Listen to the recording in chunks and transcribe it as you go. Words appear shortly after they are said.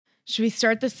Should we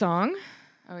start the song?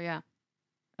 Oh, yeah.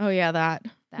 Oh, yeah, that.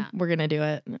 That. We're going to do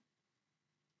it.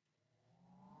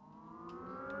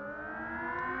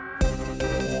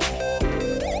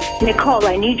 Nicole,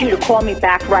 I need you to call me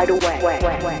back right away.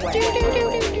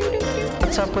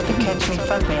 What's up with the Catch Me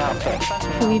Fuck Me outfit?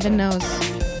 Who even knows?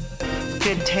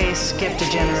 Good taste skipped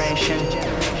a generation.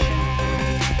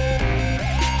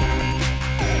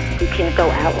 You can't go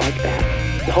out like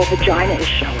that. The whole vagina is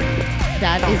showing.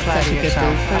 That Don't is such flatter a good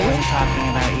yourself. move I for you. wasn't talking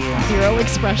about you. Zero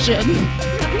expression.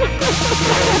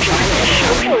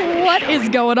 What is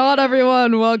going on,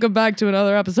 everyone? Welcome back to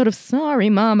another episode of Sorry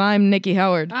Mom. I'm Nikki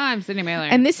Howard. I'm Sydney Mailer.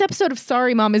 And this episode of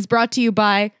Sorry Mom is brought to you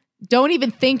by, don't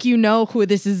even think you know who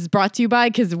this is brought to you by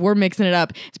because we're mixing it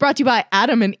up. It's brought to you by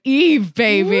Adam and Eve,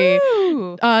 baby.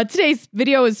 Today's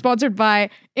video is sponsored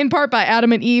in part by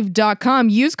adamandeve.com.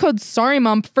 Use code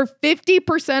SORRYMOM for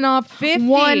 50% off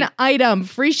one item.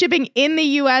 Free shipping in the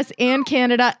US and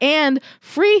Canada and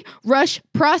free rush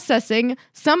processing.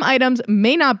 Some items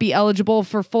may not be eligible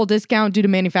for full discount due to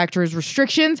manufacturer's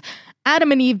restrictions.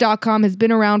 adamandeve.com has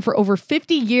been around for over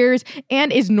 50 years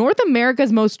and is North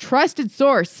America's most trusted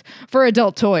source for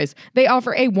adult toys. They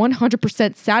offer a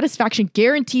 100% satisfaction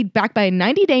guaranteed backed by a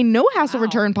 90-day no-hassle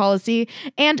return policy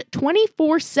and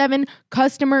 24/7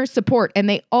 customer support. And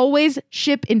they always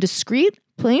ship in discreet,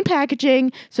 plain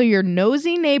packaging so your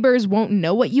nosy neighbors won't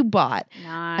know what you bought.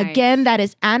 Nice. Again, that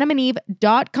is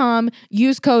adamandeve.com.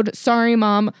 Use code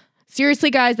SORRYMOM.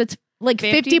 Seriously, guys, that's like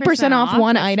 50% off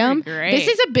one item. This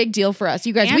is a big deal for us.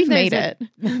 You guys, we've made it.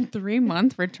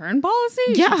 3-month return policy?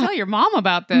 You Yeah. should tell your mom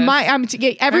about this.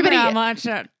 Everybody. Remember how much,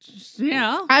 I'm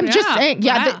just saying,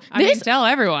 yeah. I mean, tell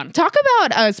everyone. Talk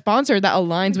about a sponsor that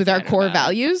aligns with our Excited core about it.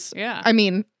 values. Yeah. I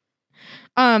mean,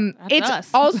 it's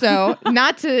us. also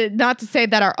not to say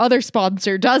that our other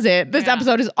sponsor does it. This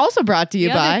episode is also brought to you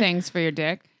The by other things for your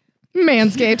dick.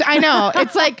 Manscaped. I know.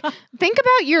 It's like, think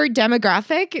about your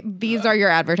demographic. These are your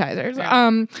advertisers.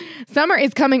 Yeah. Summer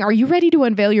is coming. Are you ready to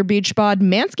unveil your beach bod?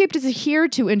 Manscaped is here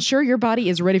to ensure your body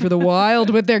is ready for the wild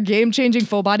with their game-changing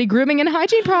full body grooming and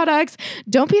hygiene products.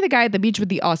 Don't be the guy at the beach with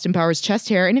the Austin Powers chest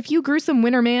hair. And if you grew some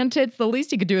winter man tits, the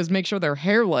least you could do is make sure they're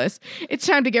hairless. It's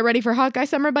time to get ready for hot guy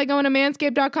summer by going to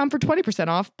manscaped.com for 20%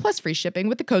 off plus free shipping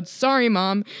with the code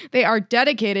SORRYMOM. They are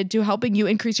dedicated to helping you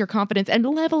increase your confidence and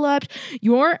level up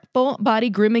your full body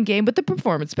grooming game with the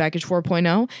Performance Package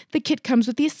 4.0. The kit comes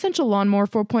with the Essential Lawnmower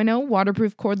 4.0,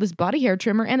 waterproof cordless body hair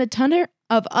trimmer, and a ton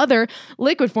of other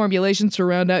liquid formulations to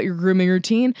round out your grooming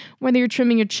routine, whether you're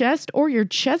trimming your chest or your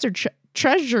treasure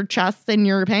chests in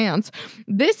your pants.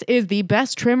 This is the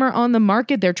best trimmer on the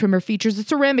market. Their trimmer features a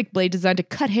ceramic blade designed to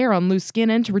cut hair on loose skin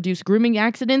and to reduce grooming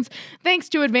accidents thanks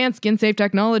to advanced skin-safe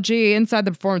technology. Inside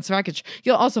the Performance Package,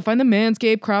 you'll also find the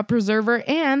Manscaped Crop Preserver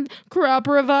and Crop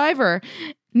Reviver.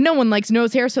 No one likes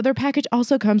nose hair, so their package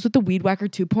also comes with the Weed Whacker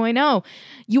 2.0.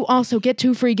 You also get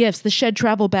 2 free gifts, the Shed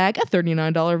Travel Bag, a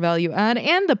 $39 value add,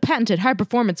 and the patented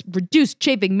high-performance reduced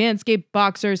chafing Manscaped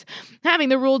boxers. Having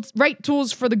the right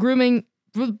tools for the grooming,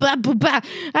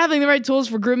 having the right tools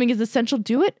for grooming is essential.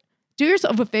 Do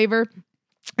yourself a favor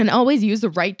and always use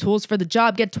the right tools for the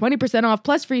job. Get 20% off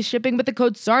plus free shipping with the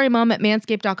code SORRYMOM at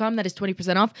manscaped.com. That is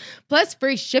 20% off plus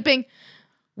free shipping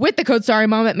with the code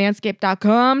SORRYMOM at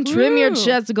manscaped.com. Trim your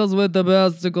chesticles with the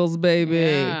besticles, baby.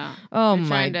 Yeah. Oh You're my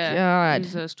trying to God.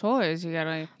 Use those toys. You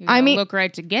gotta look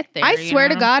right to get there. I you swear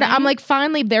know to what God, saying? I'm like,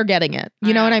 finally, they're getting it.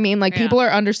 You know what I mean? Like, people are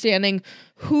understanding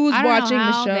who's I don't watching know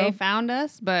how the show. They found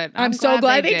us, but I'm so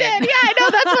glad they did. Yeah, I know.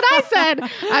 That's what I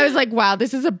said. I was like, wow,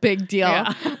 this is a big deal.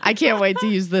 Yeah. I can't wait to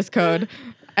use this code.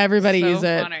 Everybody So use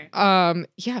it. funny.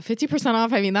 50%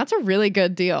 off. I mean, that's a really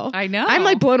good deal. I know. I'm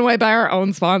like blown away by our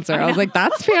own sponsor. I was like,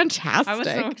 that's fantastic. I was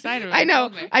so excited when I you know.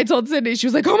 told me. I told Sydney, she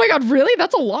was like, oh my God, really?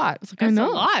 That's a lot. I was like, I That's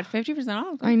know. a lot. 50%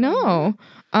 off. I know.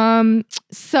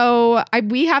 So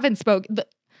we haven't spoken.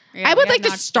 I would like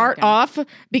to start off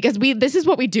because this is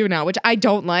what we do now, which I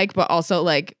don't like, but also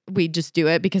like we just do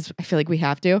it because I feel like we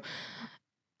have to.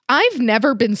 I've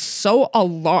never been so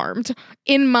alarmed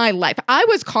in my life. I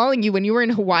was calling you when you were in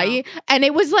Hawaii and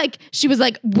it was like, she was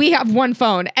like, we have one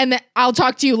phone and I'll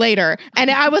talk to you later.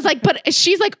 And I was like, but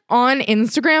she's like on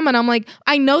Instagram and I'm like,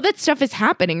 I know that stuff is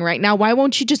happening right now. Why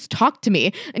won't you just talk to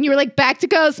me? And you were like, back to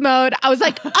ghost mode. I was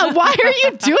like, why are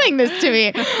you doing this to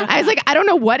me? I was like, I don't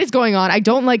know what is going on. I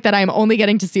don't like that I'm only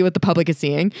getting to see what the public is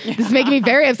seeing. This is making me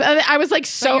very upset. I was like,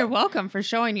 But you're welcome for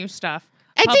showing you stuff.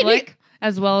 I didn't- Public,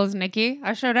 as well as Nikki.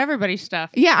 I showed everybody stuff.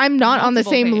 Yeah, I'm not on the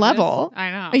Multiple same pages. level. I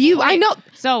know. I know.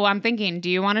 So I'm thinking, do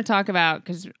you want to talk about,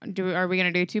 are we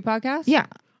going to do 2 podcasts? Yeah.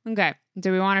 Okay.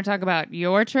 Do we want to talk about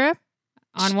your trip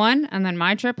on one and then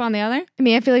my trip on the other? I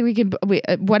mean, I feel like we could,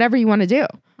 whatever you want to do.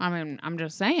 I mean, I'm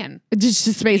just saying. Just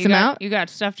to space them out. You got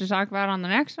stuff to talk about on the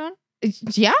next one?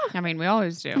 Yeah. I mean, we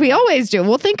always do. We always do.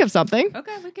 We'll think of something.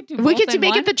 Okay, we could do We both get to in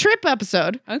make one. it the trip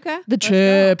episode. Okay. The let's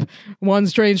trip. One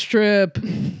strange trip.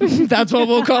 That's what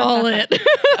we'll call it.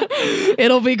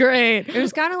 It'll be great. It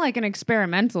was kind of like an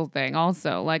experimental thing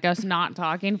also, like us not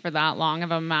talking for that long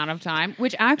of an amount of time,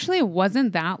 which actually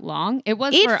wasn't that long. It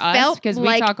was It for us felt because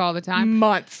like we talk all the time,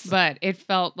 months. but it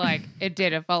felt like it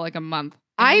felt like a month.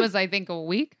 And it was, I think, a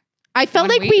week. I felt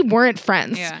 1 like week? we weren't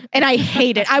friends. Yeah. And I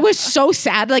hate it. I was so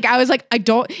sad. Like, I was like,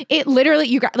 it literally,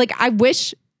 you got, like,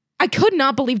 I could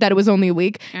not believe that it was only a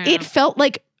week. Yeah. It felt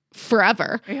like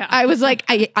forever. Yeah. I was like,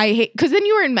 I hate, because then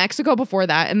you were in Mexico before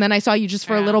that. And then I saw you just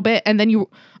for a Yeah. little bit. And then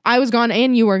I was gone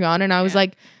and you were gone. And I was Yeah.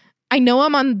 like, I know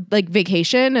I'm on like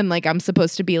vacation and like I'm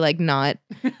supposed to be like not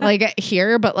like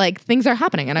here, but like things are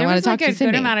happening and I There want was to talk like to a good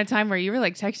Sydney. amount of time where you were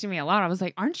like texting me a lot. I was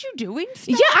like, "Aren't you doing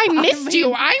stuff?" Yeah, I missed mean-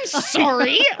 you. I'm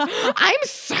sorry. I'm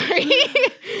sorry.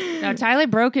 No, Tyler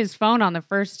broke his phone on the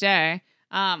first day.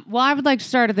 Well, I would like to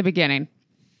start at the beginning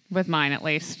with mine at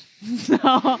least. So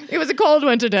It was a cold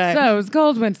one today. it was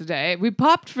cold winter day. We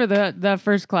popped for the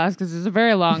first class because it was a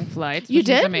very long flight. You which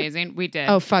was did? amazing. We did.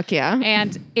 Oh, fuck yeah.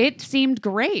 And it seemed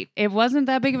great. It wasn't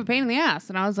that big of a pain in the ass.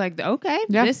 And I was like, okay,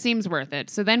 Yeah. this seems worth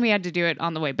it. So then we had to do it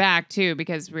on the way back too,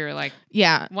 because we were like,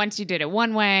 Yeah. once you did it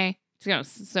one way,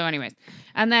 so anyways.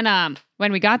 And then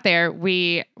when we got there,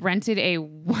 we rented a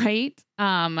white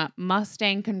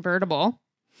Mustang convertible.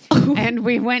 And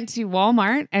we went to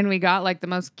Walmart and we got like the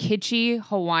most kitschy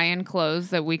Hawaiian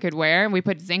clothes that we could wear. We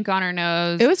put zinc on our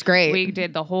nose. It was great. We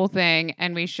did the whole thing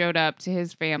and we showed up to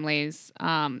his family's.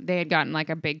 They had gotten like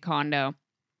a big condo.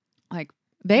 Like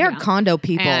They are yeah. condo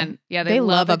people. And yeah, they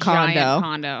love a giant condo.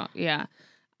 condo. Yeah.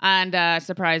 And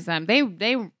surprised them. They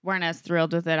weren't as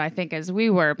thrilled with it, I think, as we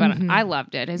were, but I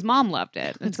loved it. His mom loved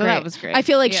it. And so that was great. I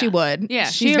feel like Yeah. she would. Yeah,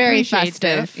 She's she very appreciates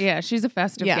festive. it. Yeah, she's a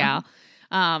festive Yeah.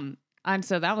 gal. And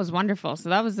so that was wonderful. So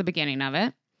that was the beginning of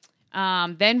it.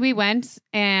 Then we went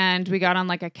and we got on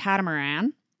like a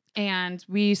catamaran and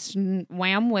we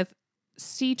swam with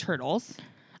sea turtles.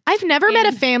 I've never met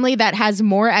a family that has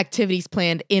more activities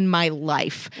planned in my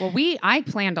life. Well, I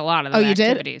planned a lot of those Oh, you did?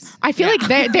 activities. I feel like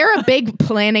they're a big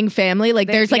planning family. Like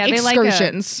there's like they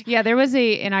excursions. Yeah, there was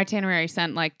an itinerary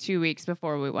sent like 2 weeks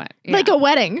before we went. Yeah. Like a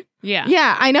wedding. yeah.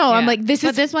 Yeah, I know. I'm Yeah. like,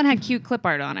 But this one had cute clip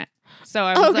art on it. So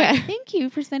I was Okay. like, thank you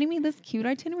for sending me this cute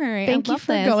itinerary. Thank I you love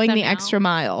for this going the somehow. extra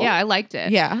mile. Yeah, I liked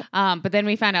it. Yeah. But then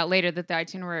we found out later that the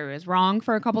itinerary was wrong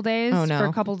for a couple days. Oh, no. For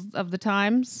a couple of the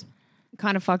times.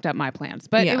 Kind of fucked up my plans,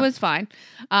 but Yeah. it was fine.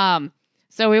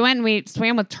 So we went and we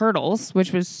swam with turtles,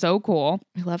 which was so cool.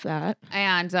 I love that.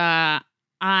 And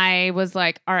I was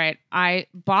like, all right, I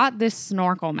bought this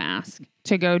snorkel mask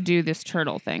to go do this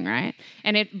turtle thing, right?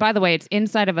 And it, by the way, it's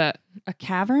inside of a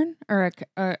cavern or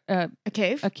A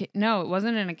cave? no, it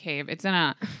wasn't in a cave. It's in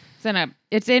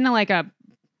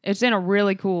a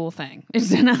really cool thing.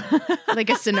 It's in a Like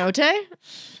a cenote?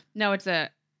 no, it's a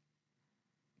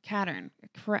cavern,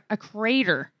 a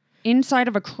crater inside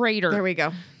of a crater. There we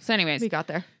go. So, anyways, We got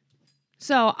there.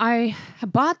 so I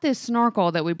bought this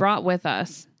snorkel that we brought with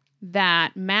us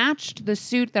that matched the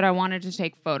suit that I wanted to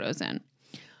take photos in.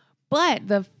 But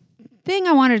the thing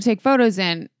I wanted to take photos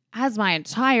in has my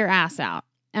entire ass out.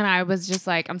 And I was just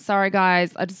like, I'm sorry,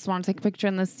 guys. I just want to take a picture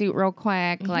in this suit real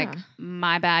quick. Like,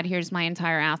 my bad. Here's my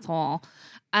entire asshole.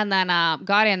 And then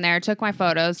got in there, took my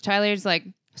photos. Tyler's like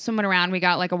swimming around. We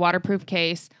got like a waterproof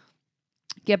case.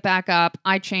 Get back up.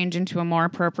 I change into a more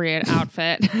appropriate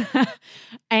outfit.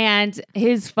 And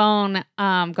his phone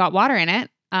got water in it.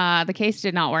 The case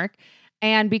did not work.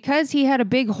 And because he had a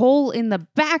big hole in the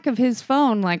back of his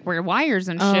phone, like where wires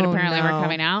and shit Oh, apparently were no.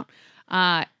 coming out,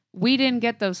 we didn't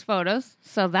get those photos.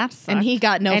 So that's And he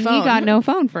got no and phone. he got no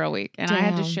phone for a week. And I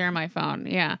had to Damn. share my phone.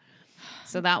 Yeah.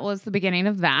 So that was the beginning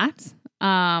of that.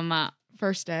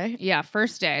 First day. Yeah,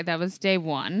 first day. That was day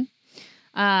one.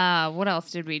 What else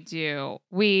did we do?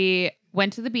 We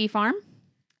went to the bee farm.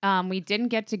 We didn't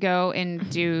get to go and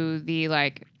do the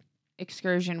like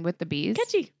excursion with the bees.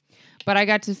 Catchy. But I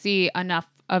got to see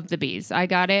enough of the bees. I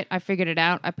got it. I figured it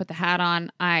out. I put the hat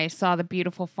on. I saw the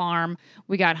beautiful farm.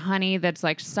 We got honey that's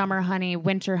like summer honey,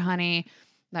 winter honey,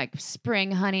 like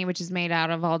spring honey, which is made out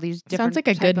of all these different Sounds like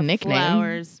a type good of nickname.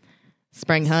 flowers.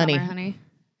 Spring honey. Summer honey.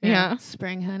 Yeah.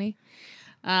 Spring honey.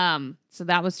 So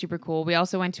that was super cool. We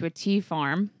also went to a tea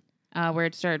farm where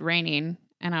it started raining.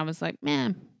 And I was like,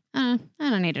 man, I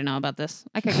don't need to know about this.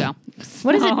 I could go.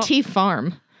 What is a So- tea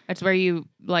farm? It's where you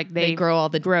like They grow all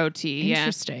the grow tea.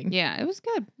 Interesting. Yeah, it was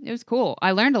good. It was cool.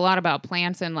 I learned a lot about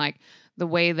plants and like the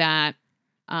way that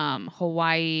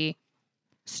Hawaii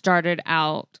started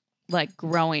out like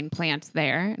growing plants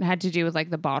there. It had to do with like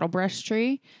the bottlebrush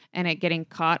tree and it getting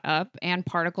caught up and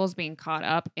particles being caught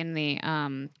up in the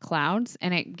clouds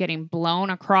and it getting blown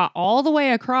across all the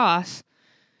way across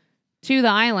to the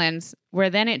islands where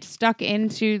then it stuck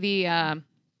into the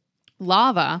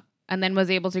lava and then was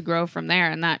able to grow from there.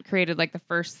 And that created like the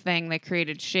first thing that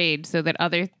created shade so that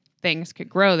other things could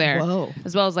grow there. Whoa.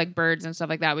 As well as like birds and stuff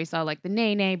like that. We saw like the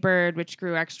nene bird, which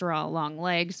grew extra long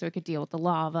legs so it could deal with the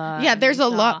lava. Yeah, And there's we a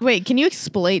saw- lot. Wait, can you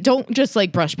explain? Don't just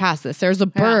like brush past this. There's a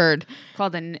bird.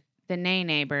 called the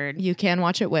nene bird. You can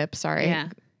watch it whip. Sorry. Yeah.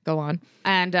 Go on.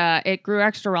 And it grew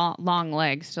extra long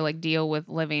legs to like deal with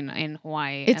living in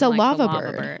Hawaii. It's and, a like, the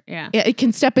lava bird. Yeah. Yeah, it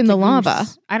can step in the lava.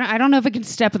 Goose. I don't know if it can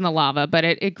step in the lava, but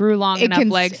it grew long enough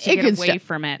legs to get away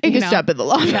from it. It you can know? step in the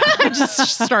lava. I'm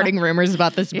just starting rumors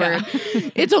about this Yeah.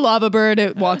 bird. It's a lava bird.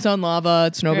 It walks on lava.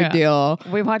 It's no Yeah. big deal.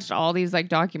 We watched all these like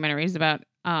documentaries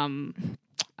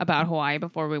about Hawaii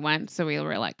before we went, so we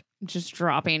were like just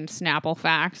dropping Snapple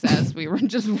facts as we were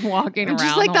just walking around.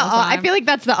 Just like the whole I time. feel like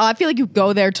that's I feel like you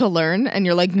go there to learn, and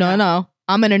you're like, no,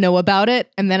 I'm gonna know about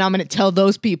it, and then I'm gonna tell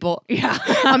those people. Yeah.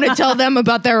 I'm gonna tell them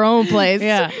about their own place.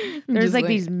 Yeah. There's Just like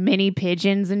these mini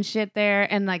pigeons and shit there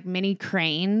and like mini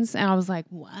cranes. And I was like,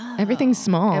 wow. Everything's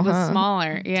small. It was huh?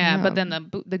 smaller. Yeah. Damn. But then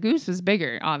the goose was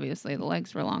bigger, obviously. The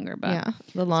legs were longer. But Yeah,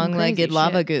 the long-legged crazy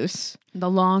lava shit. goose, the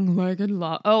long-legged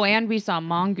Oh, and we saw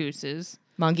mongooses.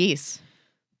 mongoose.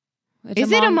 It's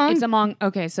Is it a mon- It's a mon.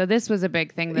 Okay. So this was a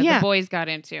big thing that Yeah. the boys got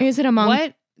into. Is it a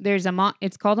What? There's a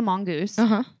it's called a mongoose.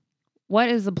 Uh-huh. What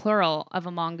is the plural of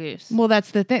a mongoose? Well, that's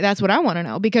the thing. That's what I want to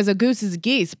know, because a goose is a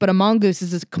geese, but a mongoose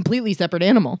is a completely separate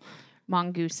animal.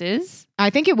 Mongooses. I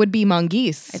think it would be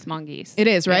mongoose. It's mongoose. It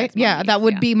is, right? it's Yeah, mongoose, that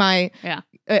would yeah. be my Yeah.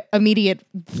 immediate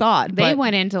thought. They but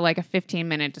went into like a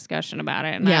 15-minute discussion about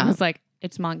it. And Yeah. I was like,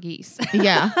 it's mongoose.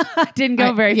 Yeah. Didn't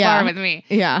go very yeah. far with me.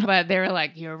 Yeah. But they were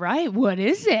like, you're right. What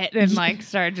is it? And like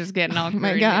started just getting all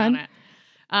my crazy God.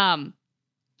 on it.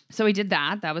 So we did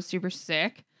that. That was super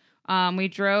sick. We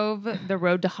drove the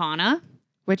road to Hana,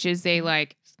 which is it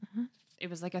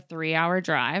was like a 3-hour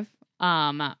drive.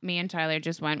 Me and Tyler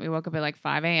just went. We woke up at like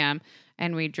 5 a.m.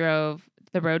 and we drove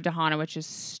the road to Hana, which is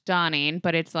stunning,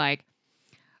 but it's like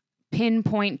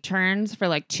pinpoint turns for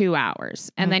like 2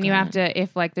 hours. And then you have to,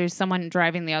 if like there's someone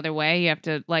driving the other way, you have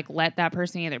to like let that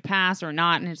person either pass or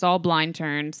not. And it's all blind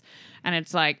turns. And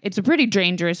it's like, it's a pretty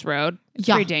dangerous road. It's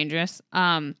Yeah. pretty dangerous.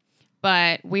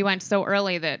 But we went so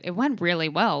early that it went really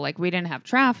well. Like we didn't have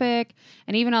traffic,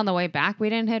 and even on the way back, we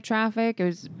didn't hit traffic. It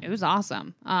was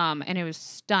awesome. And it was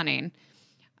stunning.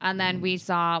 And then we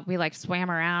like swam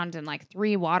around in like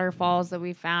 3 waterfalls that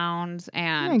we found,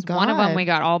 and one of them God. we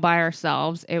got all by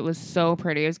ourselves. It was so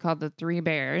pretty. It was called the 3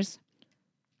 Bears,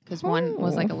 because one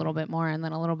was like a little bit more, and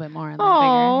then a little bit more, and then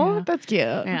Oh, bigger. that's cute.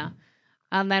 Yeah.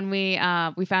 And then we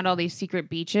found all these secret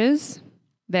beaches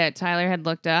that Tyler had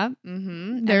looked up.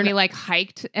 Mm-hmm. They're And we like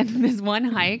hiked, and this one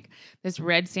hike, this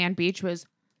red sand beach, was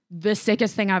the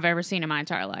sickest thing I've ever seen in my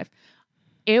entire life.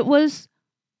 It was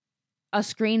a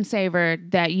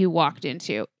screensaver that you walked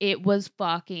into. It was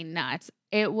fucking nuts.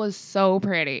 It was so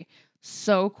pretty,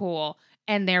 so cool.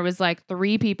 And there was like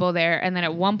 3 people there, and then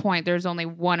at one point there's only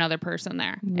one other person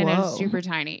there, and it Whoa. was super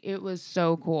tiny. It was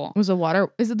so cool. Was the water?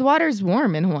 The water's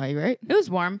warm in Hawaii, right? It was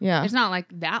warm. Yeah. It's not like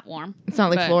that warm. It's not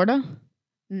like But- Florida,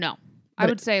 No, But I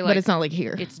would say like but it's not like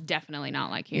here. it's definitely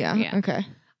not like here. Yeah. Yeah. Okay.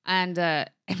 And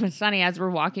it was funny as we're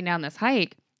walking down this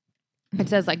hike. It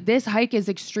says like this hike is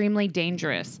extremely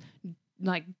dangerous.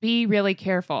 Like be really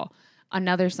careful.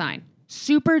 Another sign.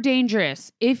 Super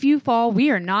dangerous. If you fall,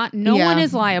 we are not. No Yeah. one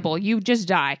is liable. You just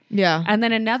die. Yeah. And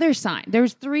then another sign.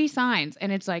 There's 3 signs,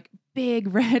 and it's like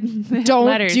big red Don't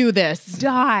letters. do this.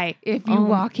 Die if you Oh.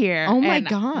 walk here. Oh my And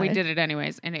God. We did it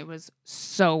anyways, and it was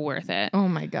so worth it. Oh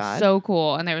my God. So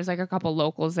cool. And there was like a couple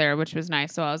locals there, which was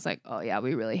nice. So I was like, oh yeah,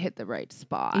 we really hit the right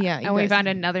spot. Yeah, you And we guys- found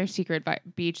another secret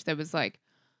beach that was like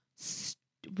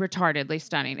retardedly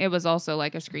stunning. It was also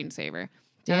like a screensaver.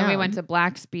 And then we Damn. went to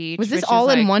Black's Beach. Was this which is all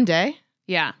in like- one day?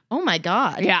 Yeah. Oh my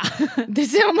God. Yeah.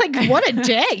 This is, I'm like, what a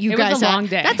day you It was guys a had. long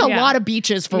day, That's a yeah. lot of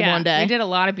beaches for Yeah, one day. We did a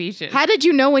lot of beaches. How did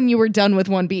you know when you were done with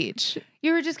one beach?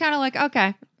 You were just kind of like,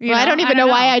 okay. You Well, I know, don't even know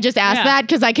why I just asked Yeah. that,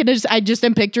 because I just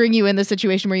am picturing you in the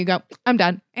situation where you go, I'm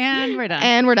done. And we're done.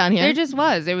 And we're done here. There just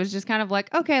was. It was just kind of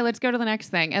like, okay, let's go to the next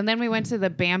thing. And then we went to the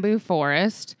bamboo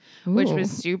forest, which Ooh.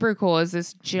 was super cool. It's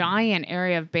this giant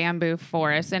area of bamboo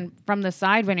forest. And from the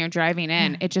side when you're driving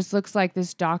in, it just looks like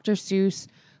this Dr. Seuss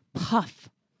puff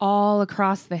all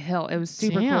across the hill. It was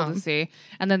super cool Damn. to see.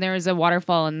 And then there was a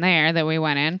waterfall in there that we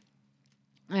went in.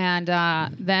 And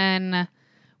then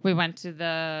we went to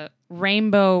the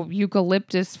rainbow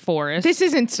eucalyptus forest. This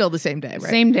isn't still the same day, right?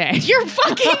 Same day. You're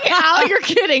fucking out. You're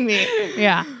kidding me.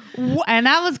 Yeah. And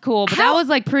that was cool, but that was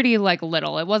like pretty like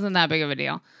little. It wasn't that big of a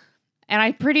deal. And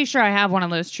I'm pretty sure I have one of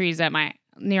those trees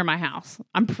near my house.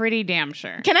 I'm pretty damn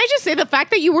sure. Can I just say the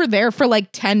fact that you were there for like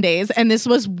 10 days and this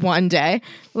was one day,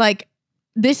 like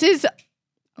this is,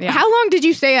 how long did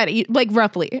you stay at, like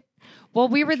roughly? Well,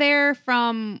 we were there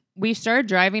we started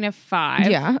driving at 5.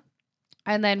 Yeah.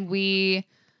 And then we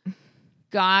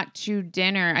got to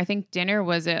dinner. I think dinner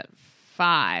was at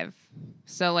 5.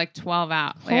 So like 12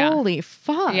 out. Holy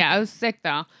fuck. Yeah, I was sick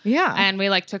though. Yeah. And we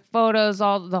like took photos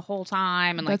the whole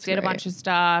time and like That's did a great. bunch of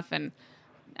stuff. And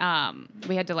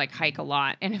we had to like hike a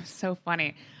lot. And it was so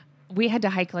funny. We had to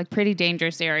hike like pretty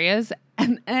dangerous areas.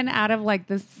 And out of like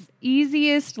this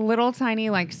easiest little tiny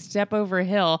like step over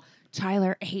hill,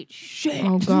 Tyler ate shit.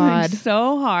 Oh, God.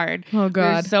 So hard. Oh, God.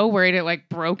 We were so worried it like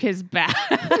broke his back.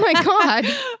 Oh my God.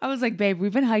 I was like, babe,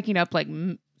 we've been hiking up like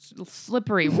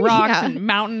slippery rocks Yeah. and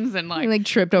mountains and He like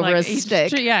tripped over a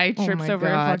stick. He Oh trips my over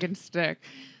God. a fucking stick.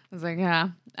 I was like, yeah.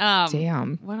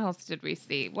 Damn. What else did we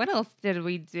see? What else did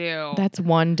we do? That's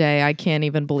one day. I can't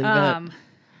even believe it.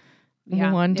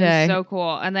 Yeah, One it day. was so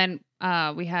cool. And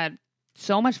then we had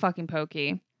so much fucking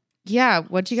pokey. Yeah.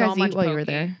 What'd you So guys much eat while you were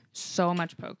pokey. there? So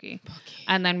much pokey.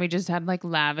 And then we just had like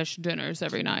lavish dinners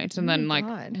every night. And then like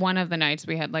God. one of the nights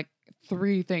we had like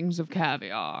 3 things of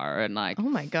caviar and like Oh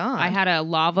my God. I had a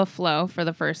lava flow for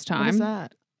the first time. What is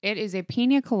that? It is a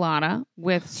pina colada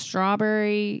with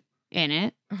strawberry in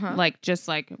it, Uh-huh. like just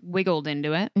like wiggled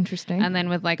into it. Interesting. And then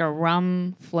with like a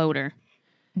rum floater.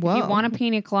 Whoa. If you want a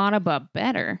pina colada but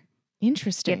better,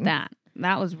 Interesting. get that.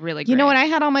 That was really great. You know what I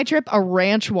had on my trip? A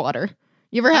ranch water.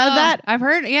 You ever had that? I've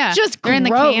heard, yeah. Just They're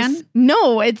gross. in the can?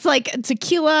 No, it's like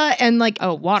tequila and like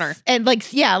Water. and like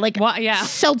like Yeah.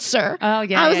 seltzer. Oh,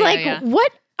 yeah. I was yeah, like, yeah. what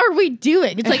are we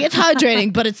doing? It's like it's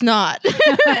hydrating, but it's not.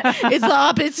 It's the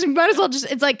opposite. You might as well just.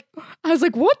 It's like I was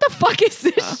like, what the fuck is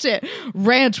this shit?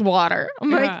 Ranch water.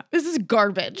 I'm Yeah. like, this is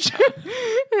garbage.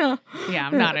 Yeah. Yeah,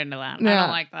 I'm not into that. I Yeah. don't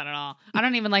like that at all. I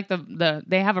don't even like the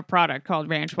they have a product called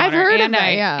ranch water. I've heard and of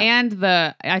it, yeah. And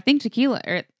I think tequila,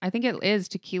 I think it is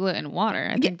tequila and water.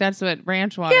 I think that's what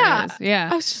ranch water Yeah. is. Yeah.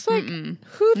 I was just like,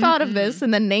 who thought of this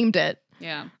and then named it?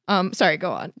 Yeah. Sorry,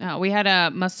 go on. We had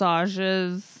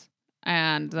massages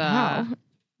and Wow.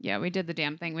 yeah, we did the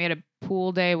damn thing. We had a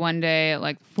pool day one day at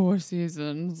like Four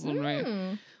Seasons,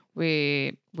 and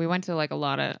we went to like a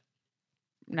lot of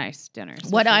nice dinners.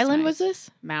 What which island nice. was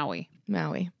this? Maui.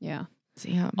 Maui. Yeah.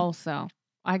 Damn. Also,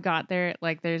 I got there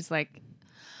like there's like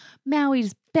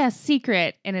Maui's best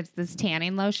secret, and it's this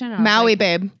tanning lotion. And I was Maui, like,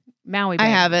 babe. Maui. I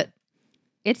Babe. have it.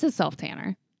 It's a self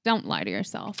tanner. Don't lie to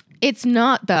yourself. It's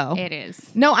not though. It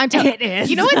is. No, I'm telling It is.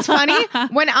 You know what's funny?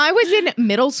 When I was in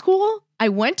middle school, I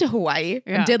went to Hawaii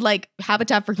Yeah. and did like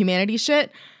Habitat for Humanity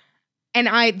shit. And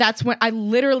that's when I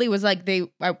literally was like,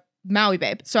 Maui,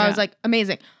 babe. So I was Yeah. like,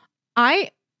 amazing. I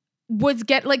was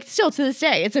like, still to this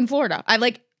day, it's in Florida. I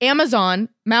like Amazon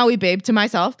Maui, babe, to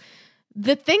myself.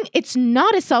 The thing, it's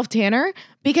not a self tanner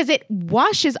because it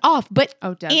washes off. But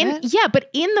does it? Yeah,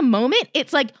 but in the moment,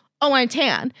 it's like, oh, I'm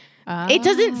tan. It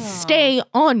doesn't stay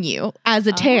on you as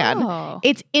a tan. Oh.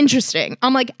 It's interesting.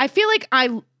 I'm like, I feel like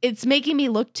it's making me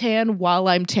look tan while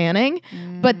I'm tanning,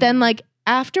 but then like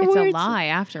afterwards, It's a lie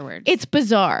afterwards. It's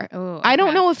bizarre. Ooh, I don't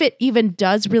okay. know if it even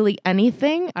does really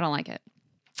anything, I don't like it.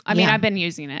 I mean, Yeah. I've been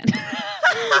using it,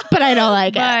 but I don't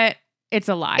like it. but it's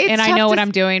a lie. It's And I tough know to what s-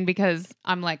 I'm doing because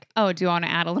I'm like, oh, do you want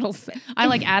to add a little? I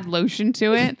like add lotion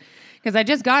to it because I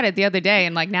just got it the other day,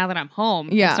 and like now that I'm home,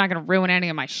 Yeah. it's not going to ruin any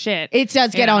of my shit. It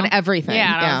does get you on know? everything.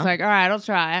 Yeah, and I was like, all right, I'll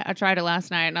try it. I tried it last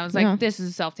night, and I was like, Yeah. this is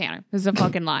a self tanner. This is a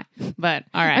fucking lie. But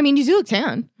all right, I mean, you do look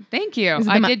tan. thank you. Is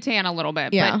it I the did tan a little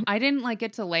bit, Yeah. but I didn't like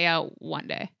get to lay out one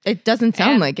day. It doesn't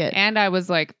sound like it. And I was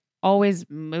like always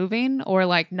moving or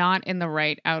like not in the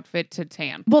right outfit to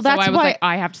tan. Well, that's so I was why- like,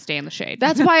 I have to stay in the shade.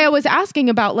 That's why I was asking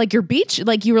about like your beach.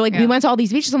 Like you were like, we Yeah. went to all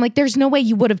these beaches. I'm like, there's no way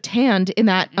you would have tanned in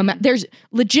that amount. There's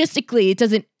logistically, it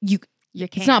doesn't, you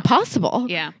can't. it's not possible.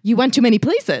 Yeah. You went too many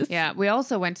places. Yeah. We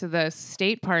also went to the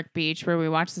State Park beach where we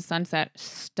watched the sunset.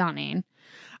 Stunning.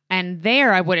 And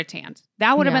there I would have tanned.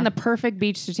 That would have Yeah. been the perfect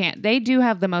beach to tan. They do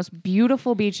have the most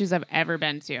beautiful beaches I've ever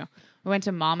been to. We went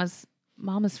to Mama's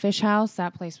Fish House.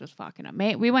 That place was fucking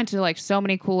amazing. We went to like so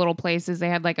many cool little places. They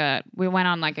had we went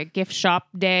on like a gift shop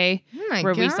day Oh my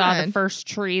where we saw the God. first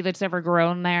tree that's ever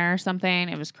grown there or something.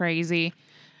 It was crazy.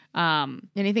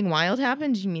 Anything wild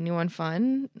happened? Did you meet anyone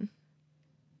fun?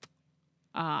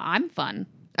 I'm fun.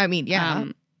 I mean, yeah.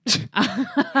 Um,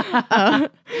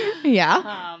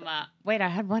 Yeah. wait, I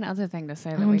had one other thing to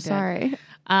say that I'm we did. sorry.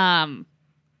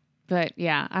 But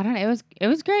yeah, I don't know. It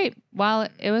was great while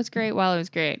it was great.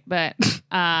 But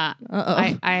I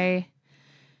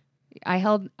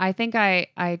held. I think I.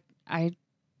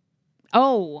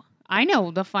 Oh, I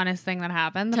know the funnest thing that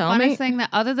happened. The Tell funnest me. thing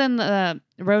that, other than the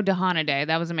Road to Hana Day,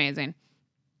 that was amazing.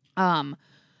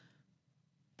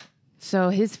 So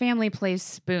his family plays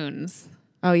spoons.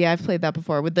 Oh yeah, I've played that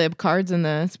before with the cards and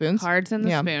the spoons. Cards and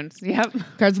the spoons. Yep.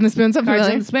 Cards and the spoons. I'm Cards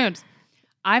familiar. and spoons.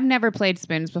 I've never played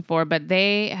spoons before, but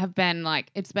they have been like,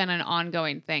 it's been an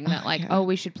ongoing thing that like, oh,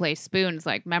 we should play spoons.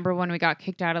 Like, remember when we got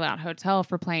kicked out of that hotel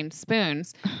for playing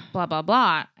spoons, blah, blah,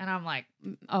 blah. And I'm like,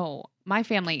 oh, my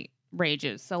family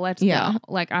rages. So let's go.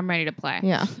 Like, I'm ready to play.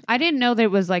 Yeah. I didn't know that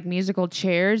it was like musical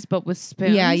chairs, but with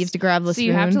spoons. Yeah, you have to grab the spoon. So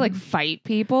you have to like fight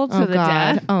people to the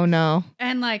death. Oh no.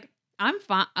 And like, I'm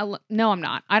fine. No, I'm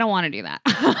not. I don't want to do that.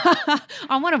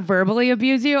 I want to verbally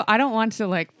abuse you. I don't want to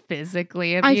like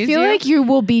physically abuse you. I feel like you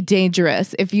will be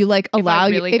dangerous if you like allow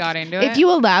got into it. If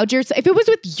you allowed your, if it was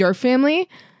with your family,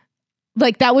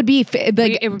 like that would be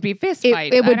like it would be fist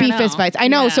fights. It would be fist fights. I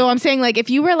know. Yeah. So I'm saying like if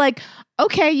you were like,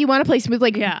 okay, you want to play smooth,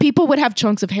 like people would have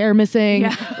chunks of hair missing.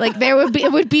 Yeah. Like there would be,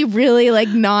 it would be really like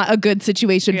not a good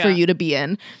situation for you to be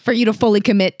in, for you to fully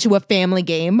commit to a family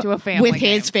game with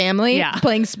his family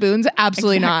playing spoons.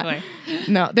 Absolutely not.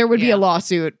 No, there would be a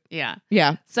lawsuit. Yeah.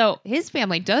 Yeah. So his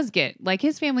family does get, like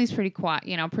his family's pretty quiet,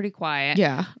 pretty quiet.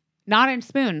 Yeah. Not in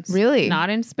spoons. Really?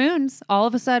 Not in spoons. All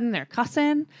of a sudden they're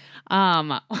cussing.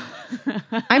 I'm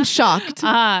shocked.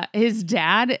 His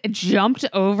dad jumped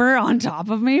over on top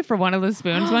of me for one of the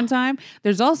spoons one time.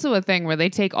 There's also a thing where they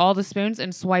take all the spoons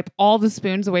and swipe all the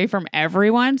spoons away from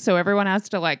everyone. So everyone has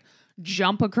to like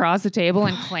jump across the table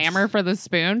and clamor for the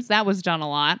spoons. That was done a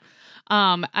lot.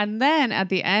 And then at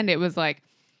the end, it was like,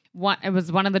 it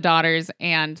was one of the daughters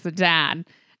and the dad.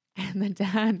 And the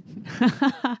dad,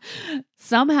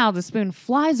 somehow the spoon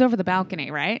flies over the balcony,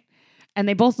 right? And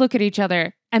they both look at each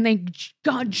other and they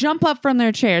jump up from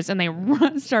their chairs and they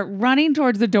start running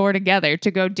towards the door together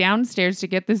to go downstairs to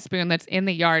get the spoon that's in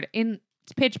the yard in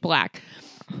pitch black.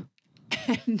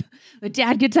 And the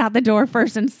dad gets out the door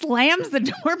first and slams the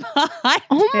door behind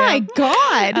Oh him. my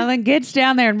God. And then gets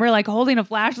down there and we're like holding a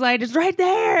flashlight. It's right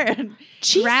there. And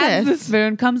grabs the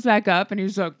spoon, comes back up and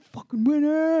he's like, fucking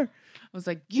winner. I was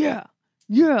like, yeah.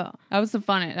 That was the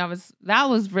fun. That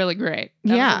was really great.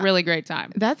 That was a really great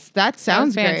time. That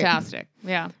sounds great. Fantastic.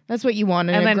 Yeah. That's what you want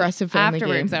in an aggressive family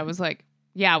afterwards, game. I was like,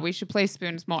 yeah, we should play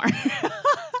spoons more.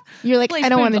 You're like, I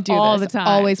don't want to do all this. the time.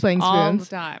 Always playing spoons. All the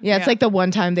time. Yeah, it's like the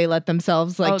one time they let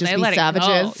themselves like just be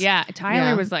savages. Yeah.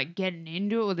 Tyler was like getting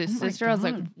into it with his sister. I was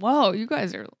like, whoa, you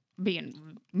guys are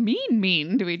being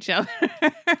mean to each other.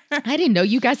 I didn't know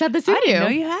you guys had this in you. I didn't know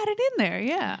you had it in there.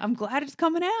 Yeah. I'm glad it's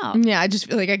coming out. Yeah, I just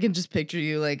feel like I can just picture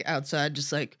you like outside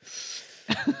just like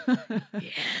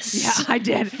yes. Yeah, I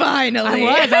did. Finally.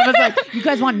 I was like, you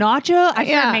guys want nacho? I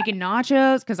started making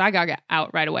nachos because I got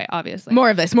out right away, obviously. More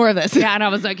of this. Yeah, and I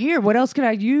was like, here, what else could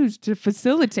I use to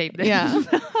facilitate this? Yeah.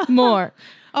 More.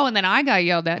 Oh, and then I got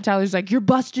yelled at. Tyler's like, you're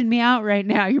busting me out right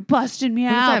now. You're busting me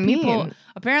out. What does that mean?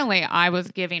 Apparently, I was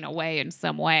giving away in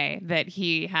some way that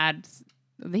he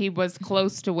was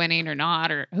close to winning or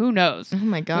not, or who knows? Oh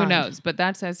my God. Who knows? But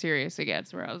that's how serious it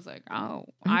gets, where I was like, oh,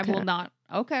 I will not.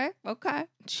 Okay.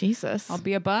 Jesus. I'll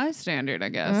be a bystander, I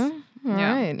guess. All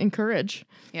right. Encourage.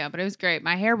 Yeah, but it was great.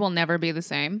 My hair will never be the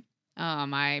same.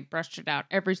 I brushed it out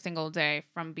every single day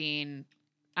from being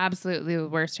absolutely the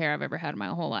worst hair I've ever had in my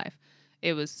whole life.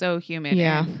 It was so humid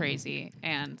and crazy,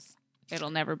 and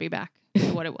it'll never be back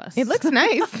to what it was. It looks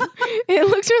nice. It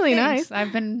looks really Thanks. nice.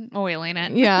 I've been oiling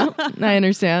it. Yeah, I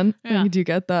understand. Yeah. You do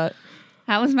get that.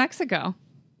 How was Mexico?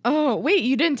 Oh, wait,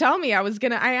 you didn't tell me.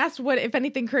 I asked what, if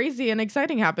anything crazy and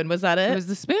exciting happened. Was that it? It was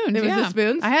the spoons. It was the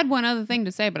spoons? I had one other thing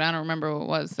to say, but I don't remember what it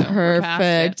was. So we're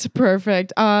past it.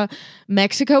 Perfect.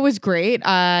 Mexico was great.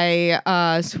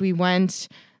 So we went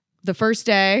the first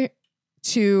day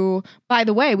to, by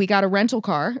the way, we got a rental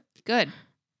car. Good.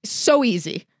 So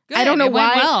easy. Good. I don't know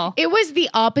why. Well. It was the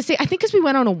opposite. I think because we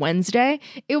went on a Wednesday.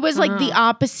 It was like the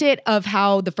opposite of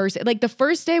how the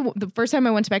first time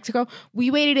I went to Mexico,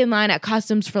 we waited in line at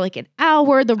customs for like an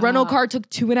hour. The rental car took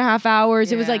 2.5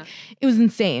 hours. Yeah. It was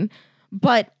insane.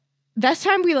 But this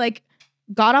time we like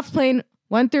got off plane,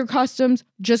 went through customs,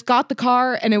 just got the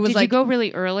car, and it was Did you go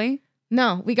really early?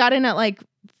 No, we got in at like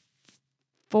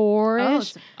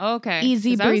 4-ish. Oh, okay.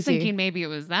 Easy 'Cause I was breezy. thinking maybe it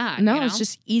was that. No, it's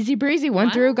just easy breezy. Went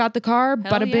Wow. through, got the car, Hell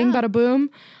bada bing, yeah. bada boom.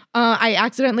 I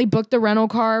accidentally booked the rental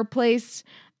car place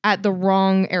at the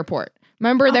wrong airport.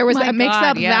 Remember, there was my a mix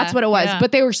up. God, yeah, That's what it was. yeah.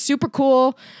 But they were super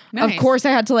cool. Nice. Of course,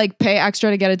 I had to like pay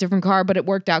extra to get a different car, but it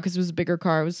worked out because it was a bigger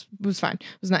car. It was fine.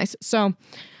 It was nice. So,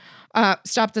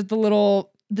 stopped at the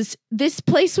little this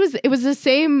place was the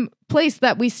same place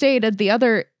that we stayed at the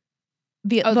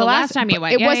last time you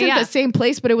went. It wasn't the same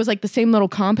place, but it was like the same little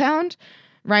compound.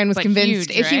 Ryan was convinced.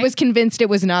 Huge, He right? was convinced it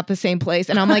was not the same place,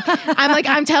 and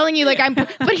I'm telling you, like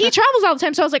but he travels all the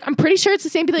time, so I was like, I'm pretty sure it's the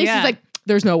same place. Yeah. He's like,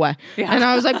 there's no way, and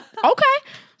I was like, okay.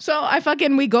 So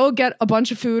we go get a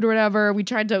bunch of food or whatever. We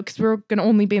tried to, because we were gonna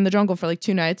only be in the jungle for like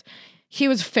 2 nights. He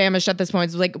was famished at this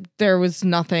point. It was like there was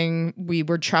nothing. We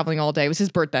were traveling all day. It was his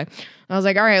birthday. I was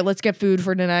like, all right, let's get food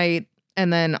for tonight,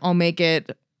 and then I'll make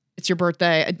it. It's your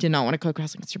birthday. I did not want to cook. I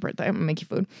was like, it's your birthday. I'm gonna make you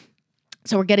food.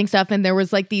 So we're getting stuff, and there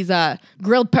was like these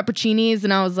grilled pepperoncinis,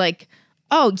 and I was like,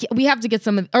 oh, yeah, we have to get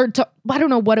some, I don't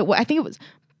know what it was. I think it was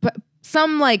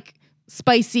some like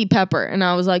spicy pepper, and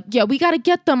I was like, yeah, we got to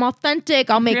get them authentic.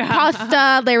 I'll make pasta.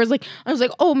 I was like,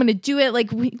 oh, I'm gonna do it.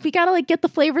 Like we gotta like get the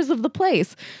flavors of the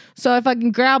place. So if I can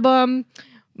grab them,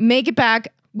 make it back,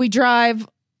 we drive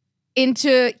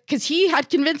into, because he had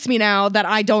convinced me now that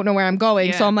I don't know where I'm going.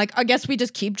 Yeah. So I'm like, I guess we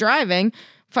just keep driving.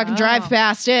 Fucking drive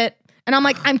past it. And I'm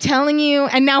like, I'm telling you,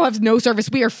 and now have no service.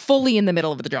 We are fully in the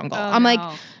middle of the jungle. I'm like,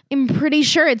 I'm pretty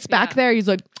sure it's back there. He's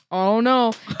like, oh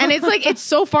no. And it's like, it's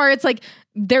so far. It's like,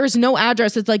 there's no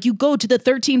address. It's like, you go to the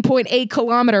 13.8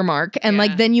 kilometer mark and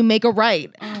like, then you make a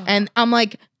right. And I'm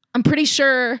like, I'm pretty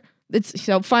sure it's,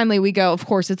 so finally we go, of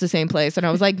course it's the same place. And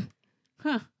I was like,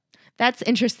 that's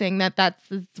interesting that's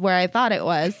where I thought it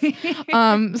was.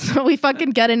 So we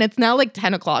fucking get in. It's now like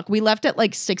 10 o'clock. We left at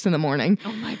like 6 in the morning.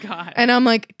 Oh my God. And I'm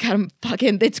like, God, I'm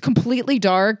fucking, it's completely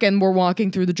dark and we're walking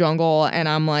through the jungle. And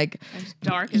I'm like, It's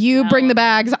dark as you hell. bring the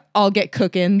bags, I'll get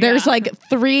cooking. There's like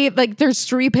there's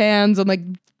 3 pans and like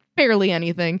barely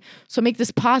anything. So make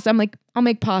this pasta. I'm like, I'll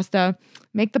make pasta,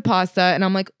 make the pasta. And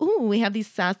I'm like, ooh, we have these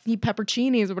sassy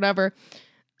pepperoncinis or whatever.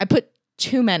 I put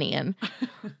too many in.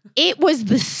 It was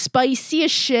the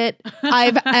spiciest shit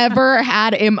I've ever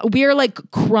had. We are like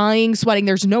crying, sweating.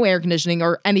 There's no air conditioning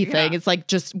or anything. Yeah. It's like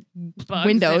just Bugs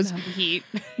windows. and heat.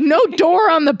 No door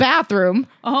on the bathroom.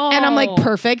 Oh, And I'm like,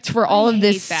 perfect for all of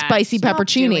this hate that. spicy Stop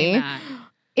doing pepperoni. that.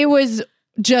 It was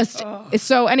just,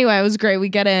 so anyway, it was great. We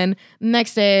get in.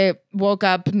 Next day, woke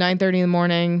up 9:30 in the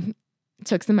morning,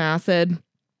 took some acid.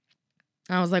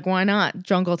 I was like, why not?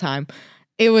 Jungle time.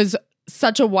 It was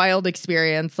such a wild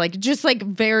experience. Like, just like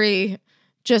very,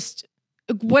 just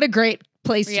what a great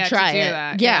place to try do it.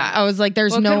 that. Yeah. I was like,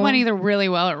 there's It no could went either really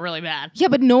well or really bad. Yeah,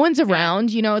 but no one's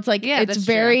around. You know, it's like, Yeah, it's that's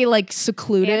very true. like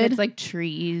secluded. And it's like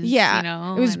trees. Yeah, You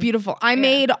know? it was and- beautiful. I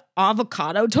made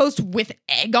avocado toast with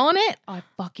egg on it. Oh, I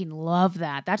fucking love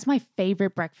that. That's my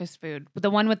favorite breakfast food. The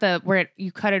one with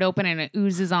you cut it open and it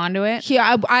oozes onto it.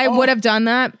 Yeah, I would have done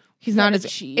that. He's not Feta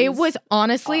as. cheese. It was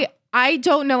honestly, I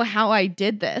don't know how I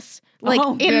did this. Like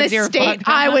in the good, you're state fucked.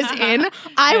 I was in,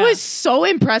 I was so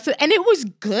impressed, and it was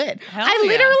good. Hell I yeah.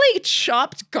 literally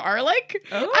chopped garlic.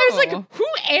 I was like, Oh. "Who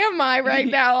am I right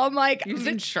now?" I'm like,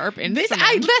 Using sharp This, instruments.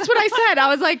 that's what I said. I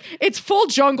was like, it's full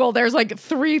jungle. There's like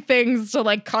 3 things to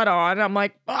like cut on. I'm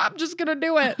like, oh, I'm just gonna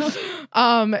do it.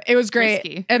 It was great.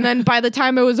 Risky. And then by the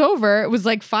time it was over, it was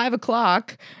like 5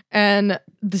 o'clock, and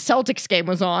the Celtics game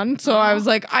was on. So I was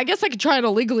like, I guess I could try to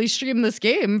legally stream this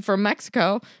game from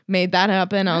Mexico. Made that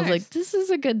happen. I was Nice. like, this is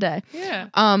a good day. Yeah.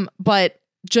 But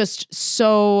just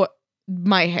so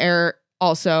my hair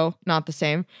also not the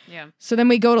same. Yeah. So then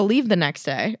we go to leave the next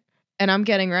day, and I'm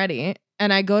getting ready,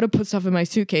 and I go to put stuff in my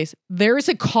suitcase. There is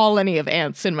a colony of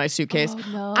ants in my suitcase.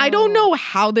 Oh, no. I don't know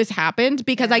how this happened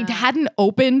because I Yeah. hadn't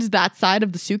opened that side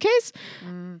of the suitcase.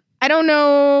 Mm. I don't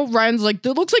know. Ryan's like,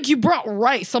 it looks like you brought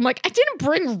rice. I'm like, I didn't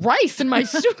bring rice in my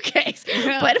suitcase.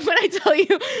 But when I tell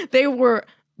you, they were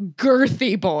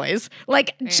girthy boys.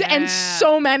 Like, and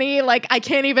so many, like, I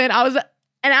can't even, and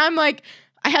I'm like,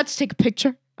 I had to take a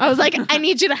picture. I was like, I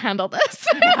need you to handle this.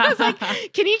 I was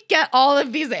like, can you get all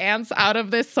of these ants out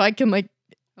of this so I can like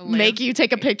make you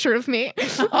take a picture of me?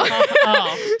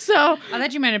 Oh. So I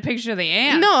thought you meant a picture of the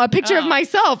ant. no, a picture of Oh.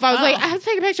 myself. I was like, Oh. I have to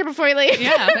take a picture before you leave.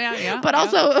 Yeah. But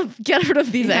also get rid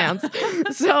of these ants.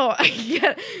 So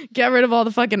get rid of all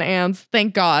the fucking ants.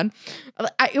 Thank God.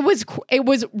 It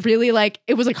was really like,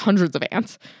 it was like hundreds of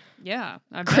ants. Yeah.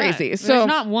 I bet. Crazy. So- There's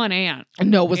not one ant.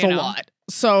 No, it was You a know? lot.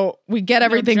 So we get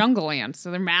everything They're jungle ants,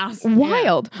 so they're massive.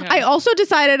 wild. Yeah. I also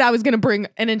decided I was going to bring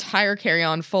an entire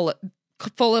carry-on full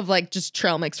of like just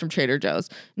trail mix from Trader Joe's.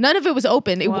 None of it was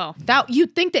open. Whoa.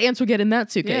 You'd think the ants would get in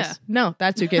that suitcase. Yeah. No,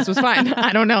 that suitcase was fine.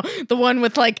 I don't know. The one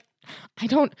with like, you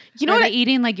know Are what? they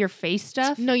eating like your face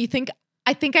stuff? No,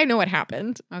 I think I know what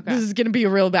happened. Okay. This is going to be a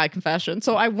real bad confession.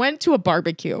 So I went to a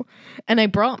barbecue and I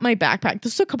brought my backpack.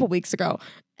 This was a couple weeks ago,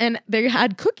 and they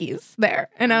had cookies there.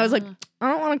 And I was like, I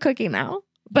don't want a cookie now.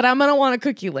 but I'm gonna want a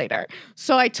cookie later.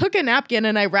 So I took a napkin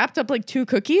and I wrapped up like 2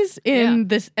 cookies in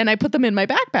this, and I put them in my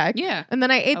backpack. Yeah. And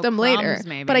then I ate them later.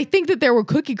 Maybe. But I think that there were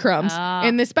cookie crumbs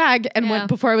in this bag. And when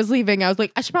before I was leaving, I was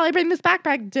like, I should probably bring this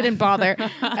backpack. Didn't bother.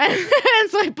 and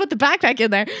so I put the backpack in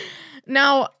there.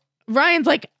 Now Ryan's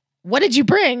like, what did you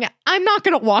bring? I'm not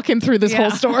gonna walk him through this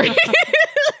whole story.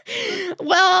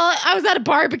 Well, I was at a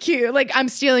barbecue. Like, I'm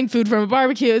stealing food from a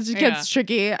barbecue. It gets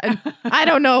tricky. And I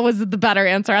don't know was the better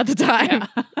answer at the time.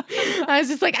 I was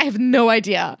just like, I have no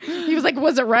idea. He was like,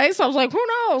 was it rice? I was like, who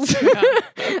knows?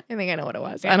 I think I know what it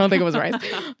was. I don't think it was rice.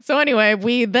 So anyway,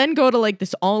 we then go to like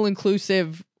this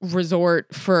all-inclusive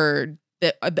resort for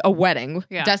a wedding,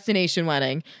 destination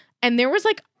wedding. And there was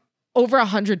like over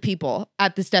 100 people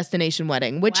at this destination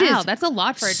wedding, which is that's a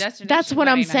lot for a destination. That's what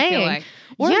wedding, I'm saying. Like.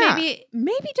 Or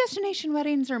maybe destination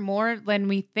weddings are more than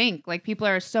we think. Like people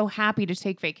are so happy to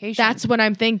take vacation. That's what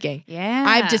I'm thinking. Yeah,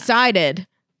 I've decided.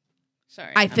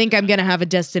 Sorry, I think I'm gonna have a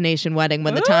destination wedding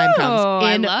when the time comes.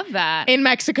 I love that. In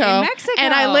Mexico.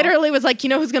 And I literally was like, you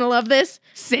know who's gonna love this?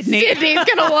 Sydney. Sydney's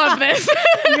gonna love this.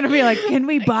 I'm gonna be like, can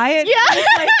we buy it?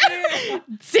 Yeah.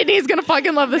 Sydney's gonna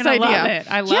fucking love this idea. Love it.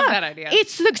 I love that idea.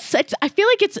 I feel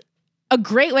like it's a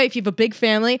great way if you have a big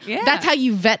family. Yeah. That's how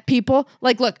you vet people.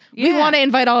 Like, look, we want to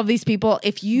invite all of these people.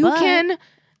 If you can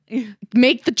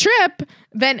make the trip,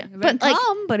 then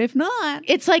come. But if not,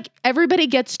 it's like everybody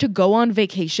gets to go on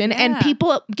vacation and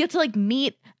people get to like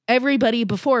meet everybody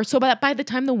before. So by the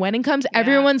time the wedding comes,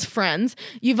 everyone's friends.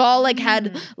 You've all like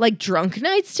had like drunk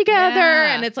nights together,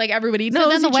 and it's like everybody knows. So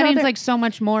then the each wedding's other. like so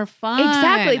much more fun.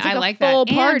 Exactly, it's like I a like full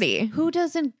that. party. And who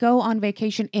doesn't go on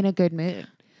vacation in a good mood?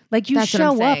 Like you That's what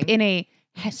I'm show up saying. in a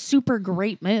super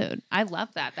great mood. I love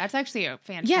that. That's actually a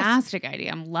fantastic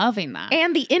idea. I'm loving that.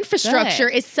 And the infrastructure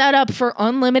is set up for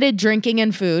unlimited drinking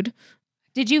and food.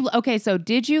 Did you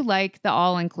like the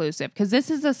all-inclusive? Because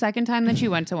this is the second time that you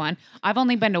went to one. I've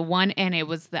only been to one, and it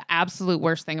was the absolute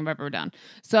worst thing I've ever done.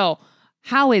 So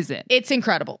how is it? It's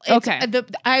incredible. Okay.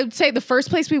 I would say the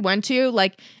first place we went to,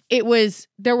 like,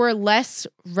 there were less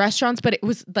restaurants, but it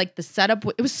was like the setup,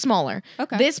 it was smaller.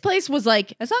 Okay. This place was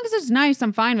like, as long as it's nice,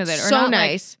 I'm fine with it. Or so not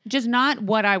nice. Like, just not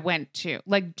what I went to.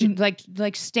 Like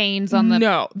stains on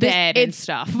the bed and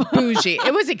stuff. Bougie.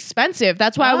 It was expensive.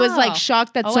 That's why I was like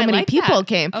shocked that so many people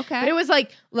came. Okay. But it was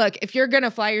like, look, if you're going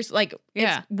to fly like,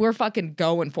 we're fucking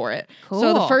going for it. Cool.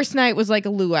 So the first night was like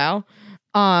a luau.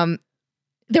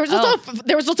 There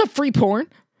was also free porn.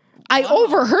 I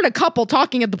overheard a couple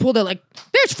talking at the pool. They're like,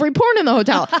 there's free porn in the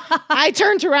hotel. I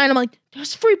turned to Ryan. I'm like,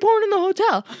 there's free porn in the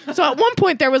hotel. So at one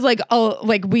point there was like,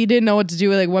 we didn't know what to do.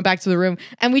 We like went back to the room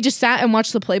and we just sat and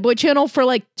watched the Playboy channel for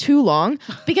like too long.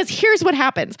 Because here's what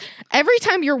happens. Every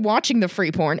time you're watching the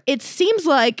free porn, it seems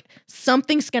like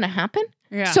something's going to happen.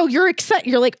 Yeah. So you're excited.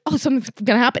 You're like, oh, something's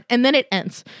going to happen. And then it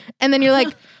ends. And then you're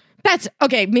like, that's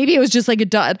okay. Maybe it was just like a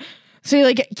dud. So you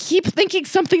like keep thinking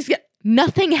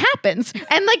nothing happens.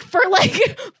 And like for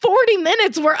like 40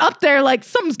 minutes, we're up there like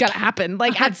something's got to happen.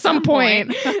 Like at some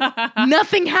point,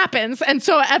 nothing happens. And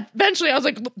so eventually I was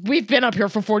like, we've been up here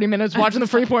for 40 minutes watching the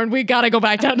free porn. We got to go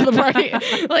back down to the party.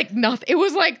 Like nothing. It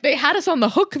was like they had us on the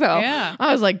hook though. Yeah.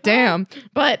 I was like, damn.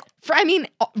 But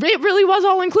it really was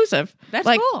all inclusive. That's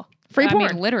like, cool. Free porn. I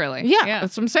mean, literally. Yeah,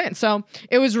 that's what I'm saying. So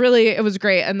it was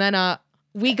great. And then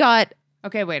we got.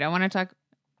 Okay, wait. I want to talk.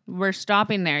 We're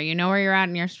stopping there. You know where you're at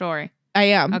in your story. I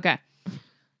am. Okay.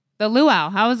 The luau.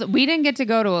 How was it? We didn't get to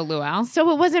go to a luau. So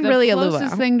it wasn't really a luau. The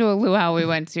closest thing to a luau we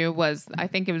went to was, I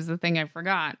think it was the thing I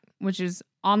forgot, which is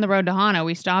on the road to Hana.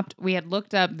 We stopped. We had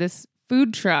looked up this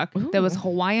food truck that was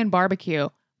Hawaiian barbecue.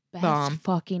 Best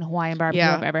fucking Hawaiian barbecue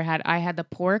I've ever had. I had the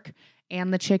pork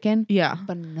and the chicken. Yeah.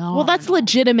 Phenomenal. Well, that's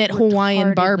legitimate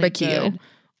Hawaiian barbecue. Good.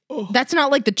 That's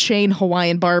not like the chain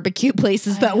Hawaiian barbecue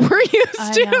places that we're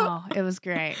used to. I know. It was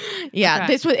great. Yeah,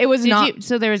 okay. It was not.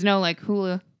 So there was no like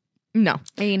hula. No.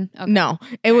 Okay. No.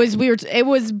 It was weird. It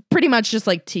was pretty much just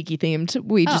like tiki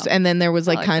themed. And then there was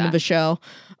like kind of a show.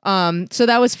 So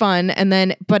that was fun. And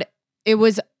then, but it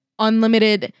was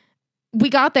unlimited. We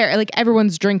got there, like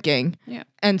everyone's drinking. Yeah.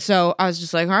 And so I was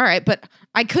just like, all right, but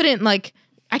I couldn't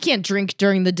I can't drink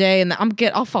during the day and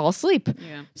I'll fall asleep.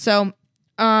 Yeah. So,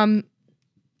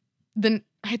 then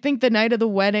I think the night of the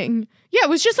wedding, it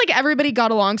was just like everybody got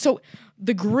along. So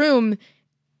the groom,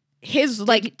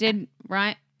 did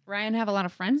Ryan have a lot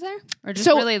of friends there, or just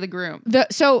really the groom?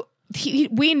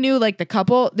 We knew like the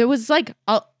couple. There was like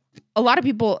a lot of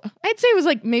people. I'd say it was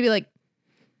like maybe like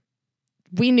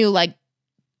we knew like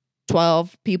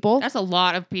 12 people. That's a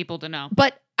lot of people to know.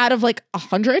 But out of like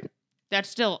 100, That's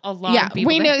still a lot Yeah, of people.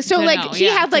 we know. So, like, he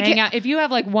had, like, hang out. If you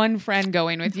have like one friend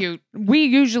going with you, we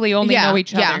usually only know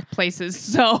each other places.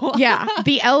 So yeah,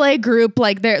 the LA group,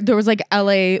 like there was like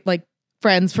LA like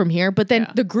friends from here, but then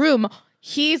the groom,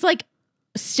 he's like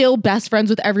still best friends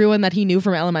with everyone that he knew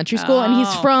from elementary school, and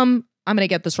he's from, I'm gonna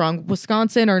get this wrong,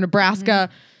 Wisconsin or Nebraska,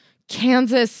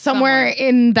 Kansas, somewhere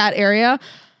in that area.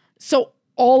 So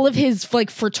all of his like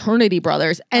fraternity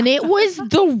brothers, and it was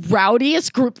the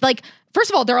rowdiest group. Like, first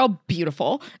of all, they're all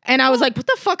beautiful. And I was like, what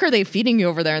the fuck are they feeding you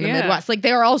over there in the Midwest? Like,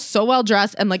 they are all so well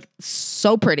dressed and like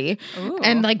so pretty. Ooh.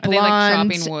 And like Are blonde.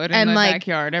 they like chopping wood and in the like,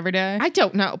 backyard every day? I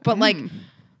don't know. But like,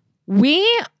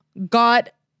 we got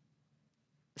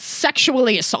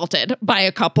sexually assaulted by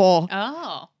a couple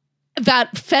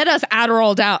that fed us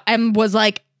Adderall out and was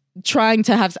like trying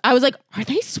to have, I was like, are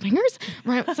they swingers?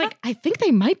 Right. I was like, I think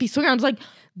they might be swingers. I was like,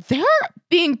 they're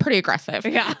being pretty aggressive.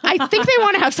 Yeah. I think they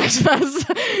want to have sex with us.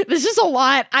 This is a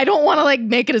lot. I don't want to like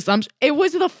make an assumption. It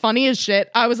was the funniest shit.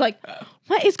 I was like,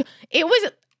 what is, it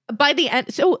was by the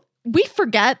end. So we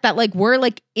forget that like we're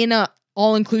like in a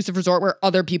all-inclusive resort where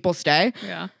other people stay.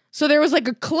 Yeah. So there was like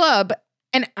a club,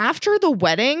 and after the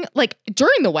wedding, like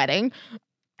during the wedding,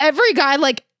 every guy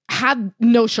like had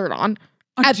no shirt on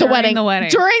at the wedding. During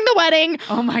the wedding.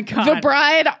 Oh my God. The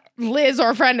bride, Liz,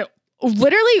 our friend,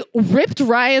 literally ripped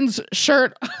Ryan's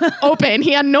shirt open.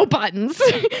 He had no buttons.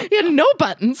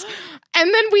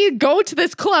 And then we go to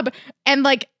this club, and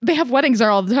like they have weddings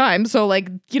there all the time. So like,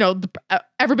 you know,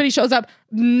 everybody shows up.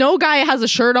 No guy has a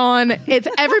shirt on. It's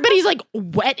everybody's like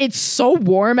wet. It's so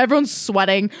warm. Everyone's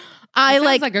sweating.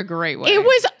 Sounds like a great wedding. It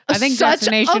was I think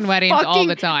destination weddings all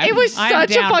the time. It was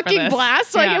such a fucking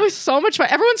blast. Like, it was so much fun.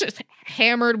 Everyone's just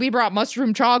hammered. We brought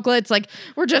mushroom chocolates. Like,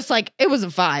 we're just like, it was a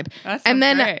vibe. And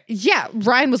then, great.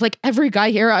 Ryan was like, every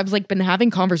guy here, I've like been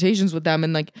having conversations with them,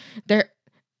 and like they're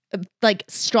like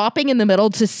stopping in the middle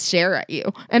to stare at you.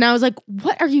 And I was like,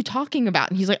 what are you talking about?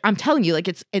 And he's like, I'm telling you, like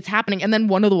it's happening. And then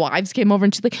one of the wives came over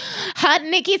and she's like, hot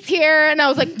Nikki's here. And I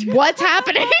was like, what's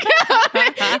happening?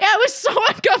 It was so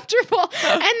uncomfortable.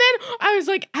 And then I was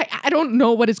like, I don't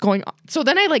know what is going on. So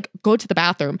then I like go to the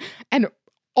bathroom, and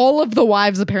all of the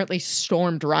wives apparently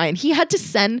stormed Ryan. He had to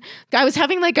send, I was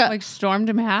having like stormed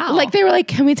him how? Like they were like,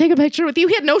 can we take a picture with you?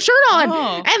 He had no shirt on.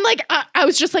 And like, I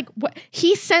was just like, what?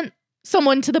 He sent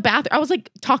someone to the bathroom. I was like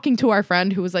talking to our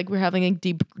friend who was like, we're having a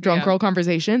deep drunk girl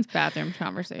conversations. Bathroom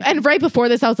conversation. And right before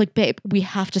this, I was like, babe, we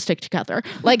have to stick together.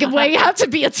 Like we have to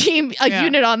be a team,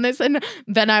 unit on this. And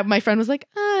then my friend was like,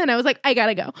 and I was like, I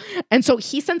gotta go. And so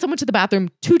he sent someone to the bathroom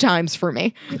 2 times for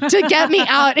me to get me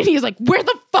out. And he's like, where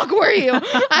the fuck were you?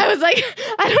 I was like,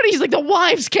 I don't know. He's like, the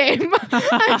wives came.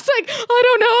 I was like, I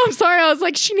don't know. I'm sorry. I was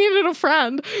like, she needed a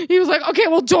friend. He was like, okay,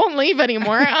 well, don't leave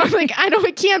anymore. I was like, I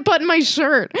can't button my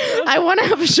shirt. I want to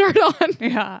have a shirt on.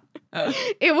 Yeah.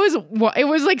 It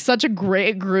was like such a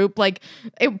great group. Like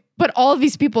but all of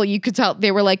these people, you could tell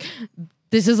they were like,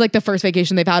 this is like the first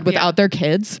vacation they've had without their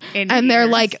kids. And they're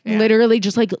like literally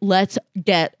just like, let's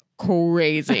get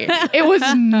crazy. It was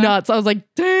nuts. I was like,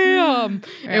 damn.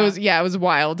 It was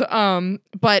wild.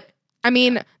 But I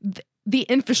mean, the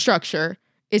infrastructure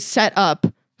is set up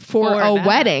for a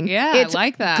wedding. Yeah, it's I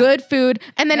like that. Good food.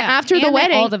 And then after the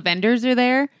wedding, all the vendors are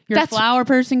there. Your flower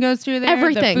person goes through there.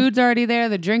 Everything. The food's already there.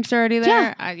 The drinks are already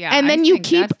there. And then you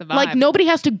keep, like, nobody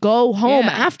has to go home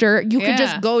after. You can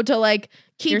just go to, like,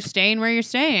 you're staying where you're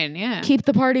staying. Yeah. Keep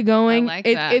the party going. I like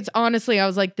that. It's honestly, I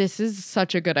was like, this is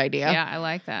such a good idea. Yeah, I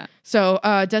like that. So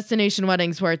destination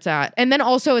weddings where it's at. And then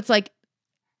also it's like,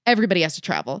 everybody has to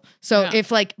travel. So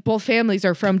if like both families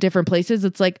are from different places,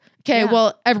 it's like, okay,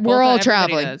 well, we're all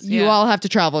traveling. You all have to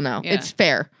travel now. Yeah. It's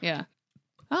fair. Yeah.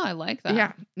 Oh, I like that.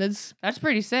 Yeah. That's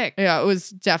pretty sick. Yeah, it was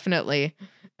definitely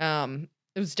So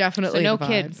no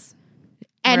kids.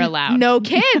 And we're allowed. No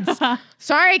kids.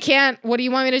 Sorry, I can't. What do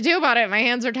you want me to do about it? My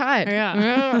hands are tied.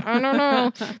 Yeah. I don't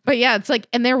know. But yeah, it's like,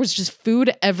 and there was just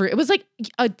food it was like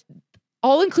a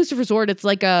all-inclusive resort. It's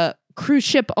like a cruise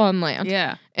ship on land.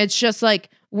 Yeah. It's just like,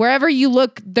 wherever you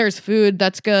look, there's food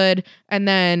that's good, and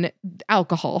then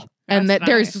alcohol. And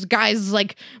there's guys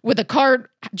like with a cart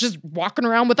just walking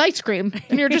around with ice cream.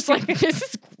 And you're just like, this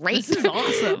is great. This is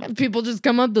awesome. And people just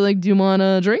come up, they're like, do you want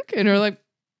a drink? And you're like,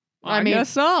 I mean, guess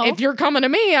so. If you're coming to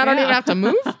me, I don't even have to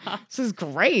move. This is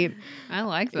great. I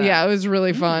like that. Yeah, it was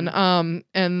really fun.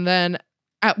 And then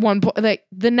at one point, like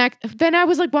then I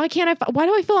was like, why do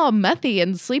I feel all methy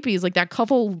and sleepy? It's like that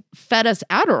couple fed us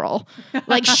Adderall,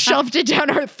 like shoved it down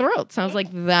our throats. I was like,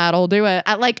 that'll do it.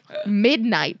 At like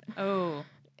midnight. Oh,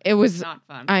 it was not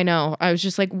fun. I know. I was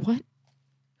just like, what?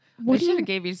 They should have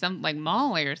gave you something like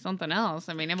Molly or something else.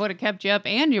 I mean, it would have kept you up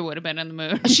and you would have been in the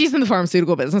mood. She's in the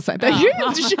pharmaceutical business, I think.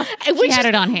 She had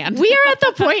it on hand. We are at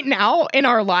the point now in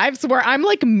our lives where I'm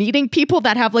like meeting people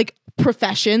that have like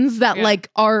professions that like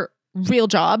are real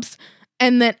jobs,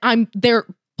 and that they're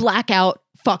blackout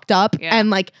fucked up and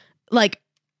like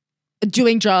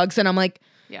doing drugs, and I'm like,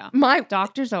 my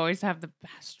doctors always have the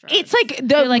best drugs. It's like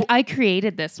they're like, I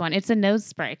created this one. It's a nose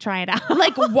spray. Try it out.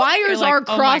 Like wires like, are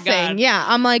oh crossing. Yeah,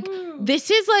 I'm like,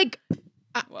 this is like,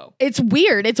 it's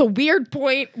weird. It's a weird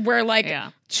point where like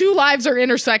two lives are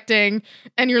intersecting,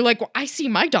 and you're like, well, I see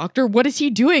my doctor. What is he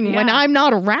doing when I'm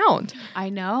not around? I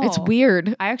know. It's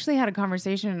weird. I actually had a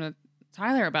conversation with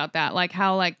Tyler about that, like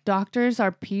how like doctors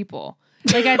are people.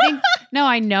 Like, I think, no,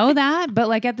 I know that, but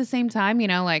like at the same time, you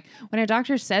know, like when a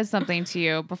doctor says something to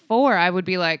you before, I would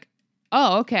be like,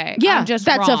 oh, okay. Yeah, I'm just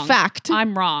that's wrong. a fact.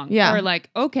 I'm wrong. Yeah. Or like,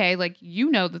 okay, like,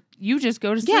 you know, that you just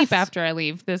go to sleep after I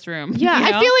leave this room. Yeah.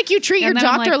 You know? I feel like you treat your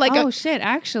doctor like oh shit,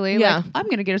 actually, like, I'm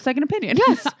going to get a second opinion.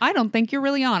 Yes. I don't think you're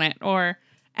really on it. Or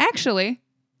actually,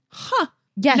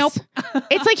 yes. Nope.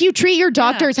 It's like you treat your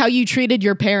doctors how you treated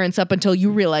your parents up until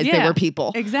you realized they were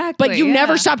people. Exactly. But you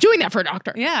never stopped doing that for a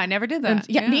doctor. Yeah, I never did that.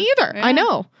 And, me either. Yeah. I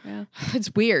know. Yeah.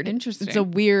 It's weird. Interesting. It's a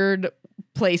weird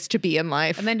place to be in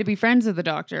life. And then to be friends with the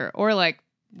doctor. Or like,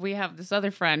 we have this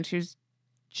other friend who's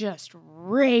just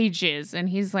rages, and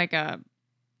he's like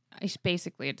he's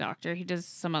basically a doctor. He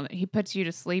does he puts you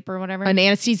to sleep or whatever. An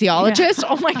anesthesiologist?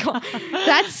 Oh my God.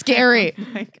 That's scary. Oh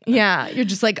my God. Yeah. You're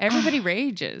just like, everybody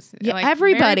rages. Yeah, like,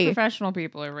 everybody. Very professional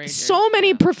people are raging. So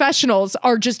many professionals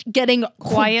are just getting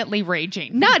quietly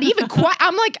raging. Not even quiet.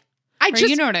 I'm like,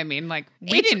 you know what I mean? Like,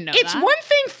 we didn't know it's that. one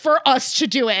thing for us to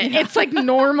do it. It's like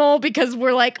normal because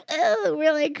we're like, oh,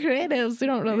 we're like creatives. We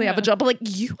don't really have a job. But like,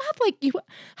 you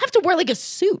have to wear like a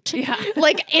suit. Yeah.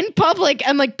 Like in public,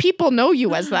 and like people know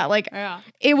you as that. Like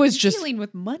it was just dealing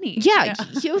with money. Yeah.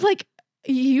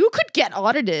 You could get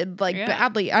audited like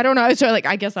badly. I don't know. So like,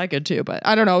 I guess I could too, but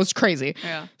I don't know. It was crazy.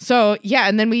 Yeah. So yeah.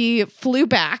 And then we flew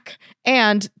back,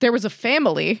 and there was a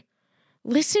family.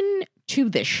 Listen to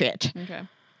this shit. Okay.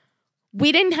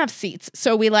 We didn't have seats.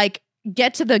 So we like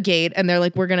get to the gate, and they're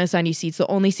like, we're going to assign you seats. The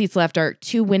only seats left are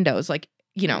two windows, like,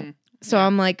 you know. So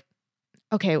I'm like,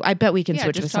 okay, I bet we can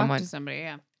switch just with talk someone. to somebody,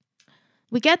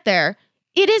 We get there.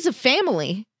 It is a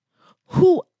family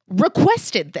who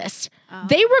requested this. Oh.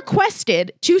 They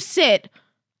requested to sit.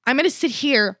 I'm going to sit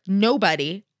here.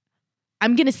 Nobody.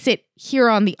 I'm going to sit here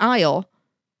on the aisle.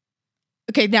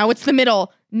 Okay, now it's the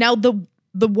middle. Now the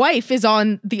wife is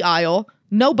on the aisle.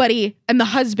 Nobody, and the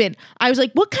husband. I was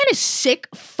like, what kind of sick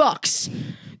fucks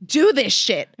do this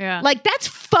shit? Yeah. Like, that's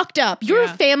fucked up. You're a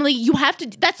family. You have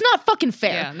to, that's not fucking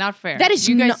fair. Yeah, not fair. That is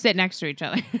you guys sit next to each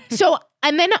other. So,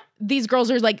 and then these girls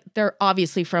are like, they're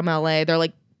obviously from LA. They're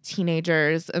like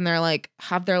teenagers, and they're like,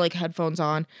 have their like headphones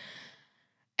on.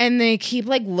 And they keep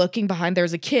like looking behind.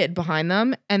 There's a kid behind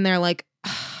them, and they're like,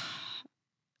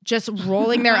 just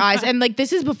rolling their eyes. And like,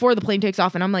 this is before the plane takes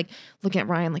off. And I'm like, looking at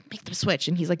Ryan, like, make them switch.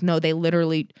 And he's like, no, they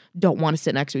literally don't want to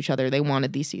sit next to each other. They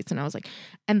wanted these seats. And I was like,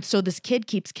 and so this kid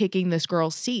keeps kicking this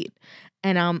girl's seat.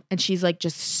 And she's like,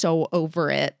 just so over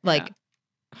it. Like,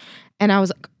 and I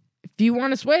was like, if you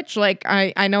want to switch, like,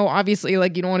 I know obviously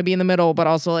like you don't want to be in the middle, but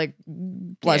also like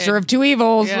lesser of two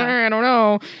evils. I don't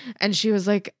know. And she was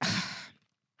like,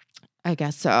 I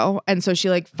guess so. And so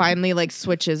she like finally like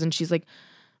switches, and she's like,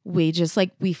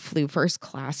 we flew first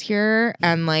class here,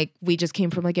 and like we just came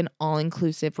from like an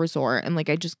all-inclusive resort, and like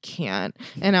I just can't.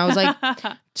 And I was like,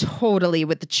 totally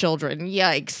with the children,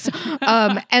 yikes.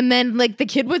 And then like the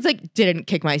kid was like, didn't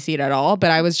kick my seat at all, but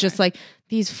I was just like,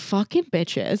 these fucking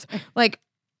bitches, like,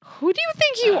 who do you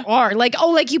think you are? Like,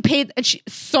 oh, like you paid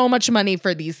so much money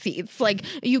for these seats, like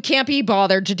you can't be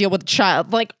bothered to deal with a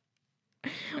child. Like,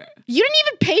 you didn't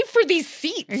even pay for these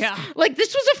seats. Like,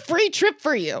 this was a free trip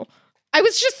for you. I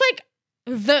was just like,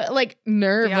 the like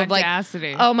nerve of like,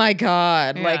 oh my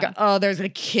God, like, oh, there's a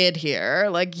kid here.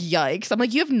 Like, yikes. I'm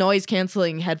like, you have noise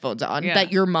canceling headphones on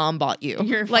that your mom bought you.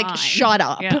 You're like, fine. shut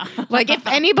up. Like, if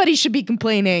anybody should be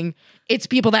complaining, it's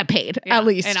people that paid at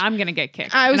least. And I'm going to get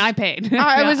kicked. I paid.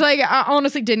 I was like, I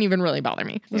honestly didn't even really bother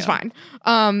me. It was fine.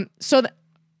 So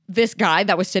this guy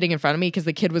that was sitting in front of me, because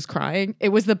the kid was crying, it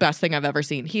was the best thing I've ever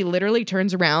seen. He literally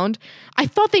turns around. I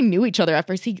thought they knew each other at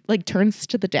first. He like turns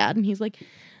to the dad, and he's like,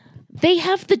 they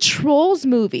have the Trolls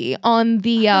movie on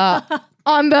the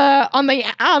on the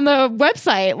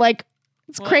website. Like,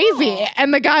 it's crazy.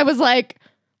 And the guy was like,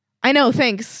 I know,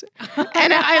 thanks.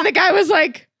 and the guy was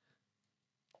like,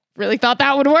 really thought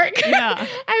that would work.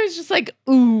 I was just like,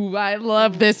 ooh, I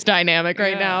love this dynamic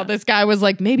right now. This guy was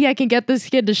like, maybe I can get this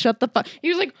kid to shut the fuck. He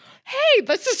was like, hey,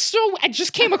 I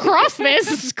just came across this.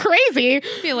 This is crazy.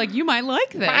 I feel like you might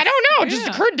like this. I don't know. It just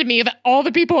occurred to me that all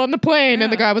the people on the plane,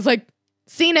 and the guy was like,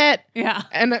 seen it. Yeah.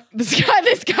 And this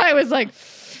guy was like,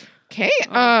 okay,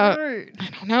 I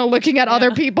don't know, looking at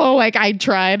other people, like I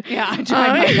tried. Yeah, I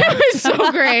tried. It was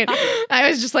so great. I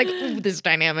was just like, ooh, this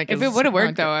dynamic If is it would have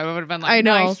worked, not though, I would have been like, I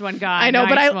know. nice one, guy. I know,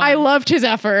 but nice I one. loved his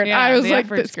effort. Yeah, I was the like,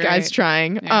 effort's this guy's great.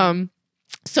 trying. Yeah.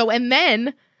 And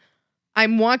then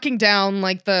I'm walking down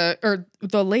the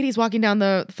lady's walking down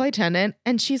the flight attendant,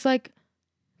 and she's like,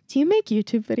 do you make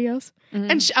YouTube videos?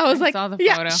 And I was like, saw the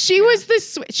yeah, photo.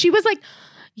 she was like,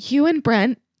 you and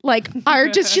Brent like are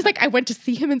just, she's like, I went to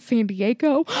see him in San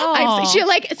Diego.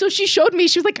 So she showed me,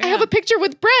 she was like, I have a picture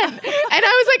with Brent. And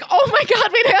I was like, oh my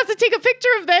God, wait, I have to take a picture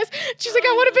of this. She's like,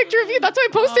 I want a picture of you. That's why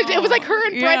I posted it. It was like her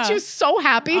and Brent. She was so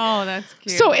happy. Oh, that's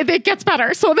cute. So it gets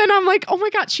better. So then I'm like, oh my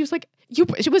God. She was like,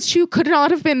 she could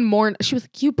not have been more. She was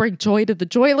like, you bring joy to the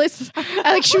joyless.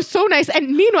 Like, she was so nice.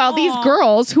 And meanwhile, these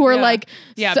girls who are like,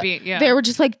 they were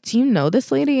just like, do you know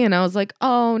this lady? And I was like,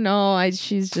 oh no,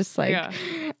 she's just like,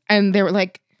 and they were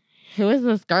like, who is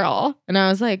this girl? And I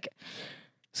was like,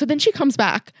 so then she comes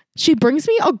back. She brings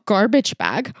me a garbage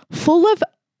bag full of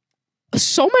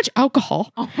so much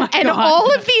alcohol and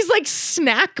all of these like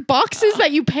snack boxes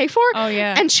that you pay for. Oh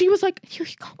yeah. And she was like, here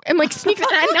you go. And like sneaks, and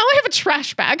now I have a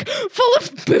trash bag full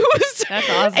of booze. That's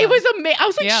awesome. It was amazing. I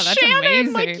was like, that's Shannon,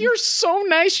 amazing. like, you're so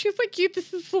nice. She's like,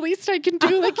 this is the least I can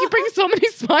do. Like, you bring so many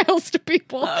smiles to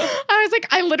people. I was like,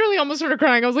 I literally almost started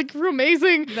crying. I was like, you're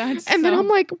amazing. Then I'm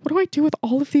like, what do I do with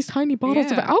all of these tiny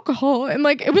bottles of alcohol? And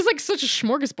like, it was like such a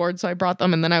smorgasbord. So I brought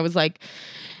them, and then I was like,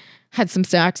 had some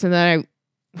snacks, and then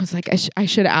I was like, I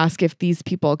should ask if these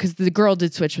people, because the girl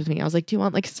did switch with me. I was like, do you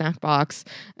want like a snack box?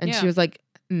 And she was like,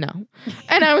 no.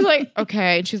 And I was like,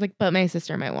 okay. And she's like, but my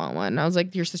sister might want one. And I was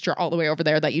like, your sister all the way over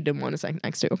there that you didn't want to sit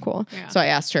next to. Cool. Yeah. So I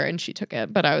asked her, and she took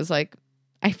it. But I was like,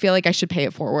 I feel like I should pay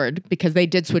it forward because they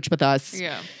did switch with us.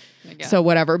 Yeah. So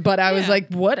whatever. But I was like,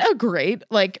 what a great,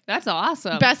 like, that's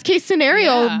awesome. Best case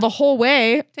scenario the whole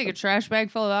way. Take a trash bag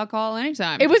full of alcohol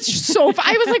anytime. It was so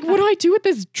I was like, what do I do with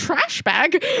this trash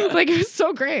bag? Like, it was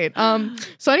so great.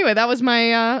 So anyway, that was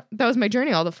my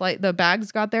journey. All the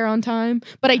bags got there on time.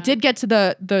 But I did get to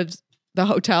the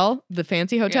hotel, the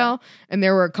fancy hotel, and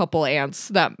there were a couple ants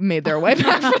that made their way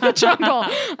back from the jungle.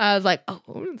 I was like, oh,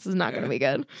 this is not going to be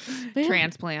good.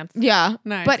 Transplants. Yeah.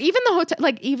 Nice. But even the hotel,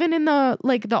 like even in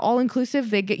the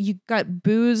all-inclusive, you got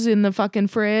booze in the fucking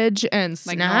fridge and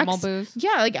snacks. Like normal booze?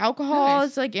 Yeah, like alcohol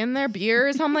is like in there,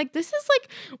 beers. I'm like, this is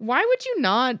like, why would you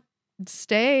not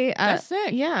stay at? That's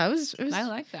sick. Yeah, it was I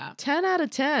like that. 10 out of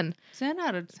 10. 10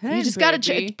 out of 10. You just got to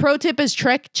check. Pro tip is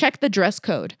check the dress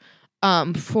code.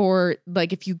 For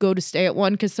like if you go to stay at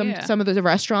one, because some of the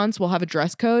restaurants will have a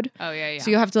dress code. Oh yeah. So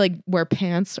you have to like wear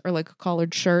pants or like a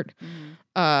collared shirt.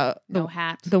 No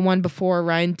hat. The one before,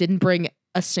 Ryan didn't bring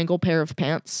a single pair of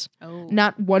pants. Oh.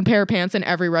 Not one pair of pants. In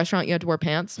every restaurant you had to wear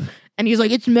pants. And he's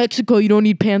like, it's Mexico, you don't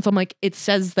need pants. I'm like, it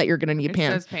says that you're gonna need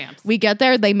pants. It says pants. We get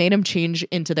there, they made him change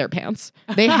into their pants.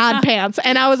 They had pants,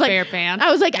 and I was like, spare pants.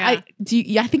 I was like, I think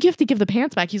you have to give the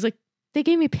pants back. He's like, they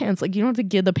gave me pants. Like, you don't have to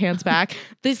give the pants back.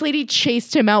 This lady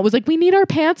chased him out, was like, we need our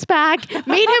pants back.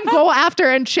 Made him go after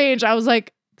and change. I was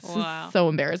like, this is so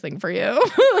embarrassing for you.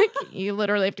 Like, you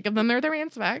literally have to give them their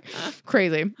pants back.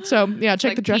 Crazy. So, yeah, check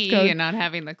like the dress code. And not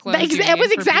having the clothes. It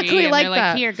was exactly like that.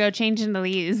 Like, here, go change into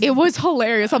these. It was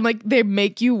hilarious. I'm like, they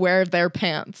make you wear their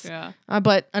pants. Yeah.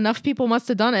 But enough people must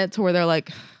have done it to where they're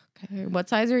like, okay, what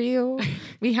size are you?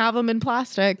 We have them in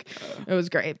plastic. It was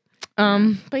great.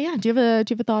 But yeah, do you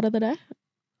have a thought of the day?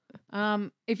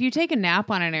 If you take a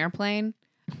nap on an airplane,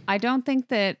 I don't think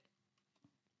that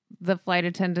the flight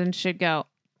attendant should go.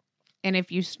 And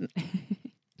if you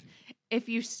if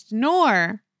you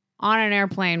snore on an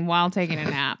airplane while taking a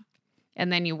nap,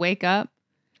 and then you wake up,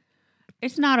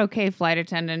 it's not okay, flight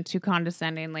attendant, to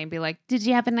condescendingly be like, "Did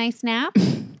you have a nice nap?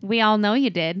 We all know you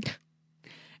did."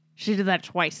 She did that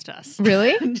twice to us.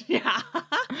 Really? Yeah.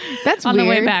 That's on weird. the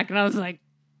way back, and I was like,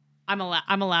 I'm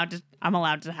allowed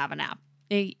to have a nap.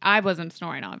 I wasn't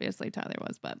snoring, obviously. Tyler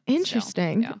was, but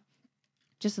interesting. Still, yeah.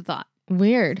 Just a thought.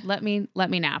 Weird. Let me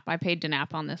nap. I paid to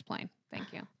nap on this plane. Thank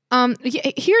you.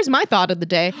 Here's my thought of the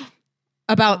day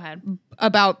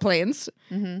about planes.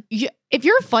 Mm-hmm. If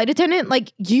you're a flight attendant,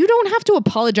 like, you don't have to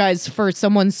apologize for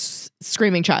someone's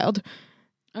screaming child.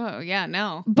 Oh yeah,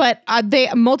 no. But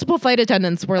multiple flight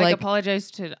attendants were like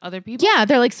apologize to other people. Yeah,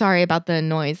 they're like, sorry about the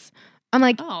noise. I'm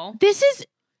like, this is.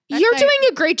 You're doing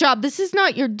a great job. This is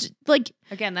not your, like...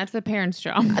 Again, that's the parents'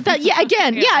 job. Yeah,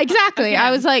 exactly. Again.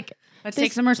 I was like... Let's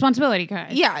take some responsibility,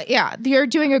 guys. Yeah. You're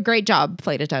doing a great job,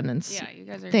 flight attendants. Yeah, you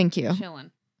guys are Thank you.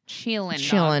 Chillin'.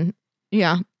 Chilling.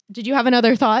 Yeah. Did you have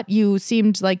another thought? You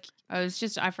seemed like,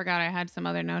 I forgot I had some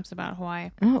other notes about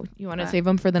Hawaii. oh, you want to save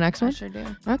them for the next I one? sure do.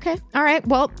 Okay. All right.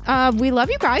 Well, we love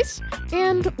you guys,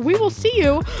 and we will see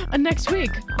you next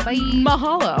week. Bye.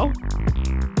 Mahalo.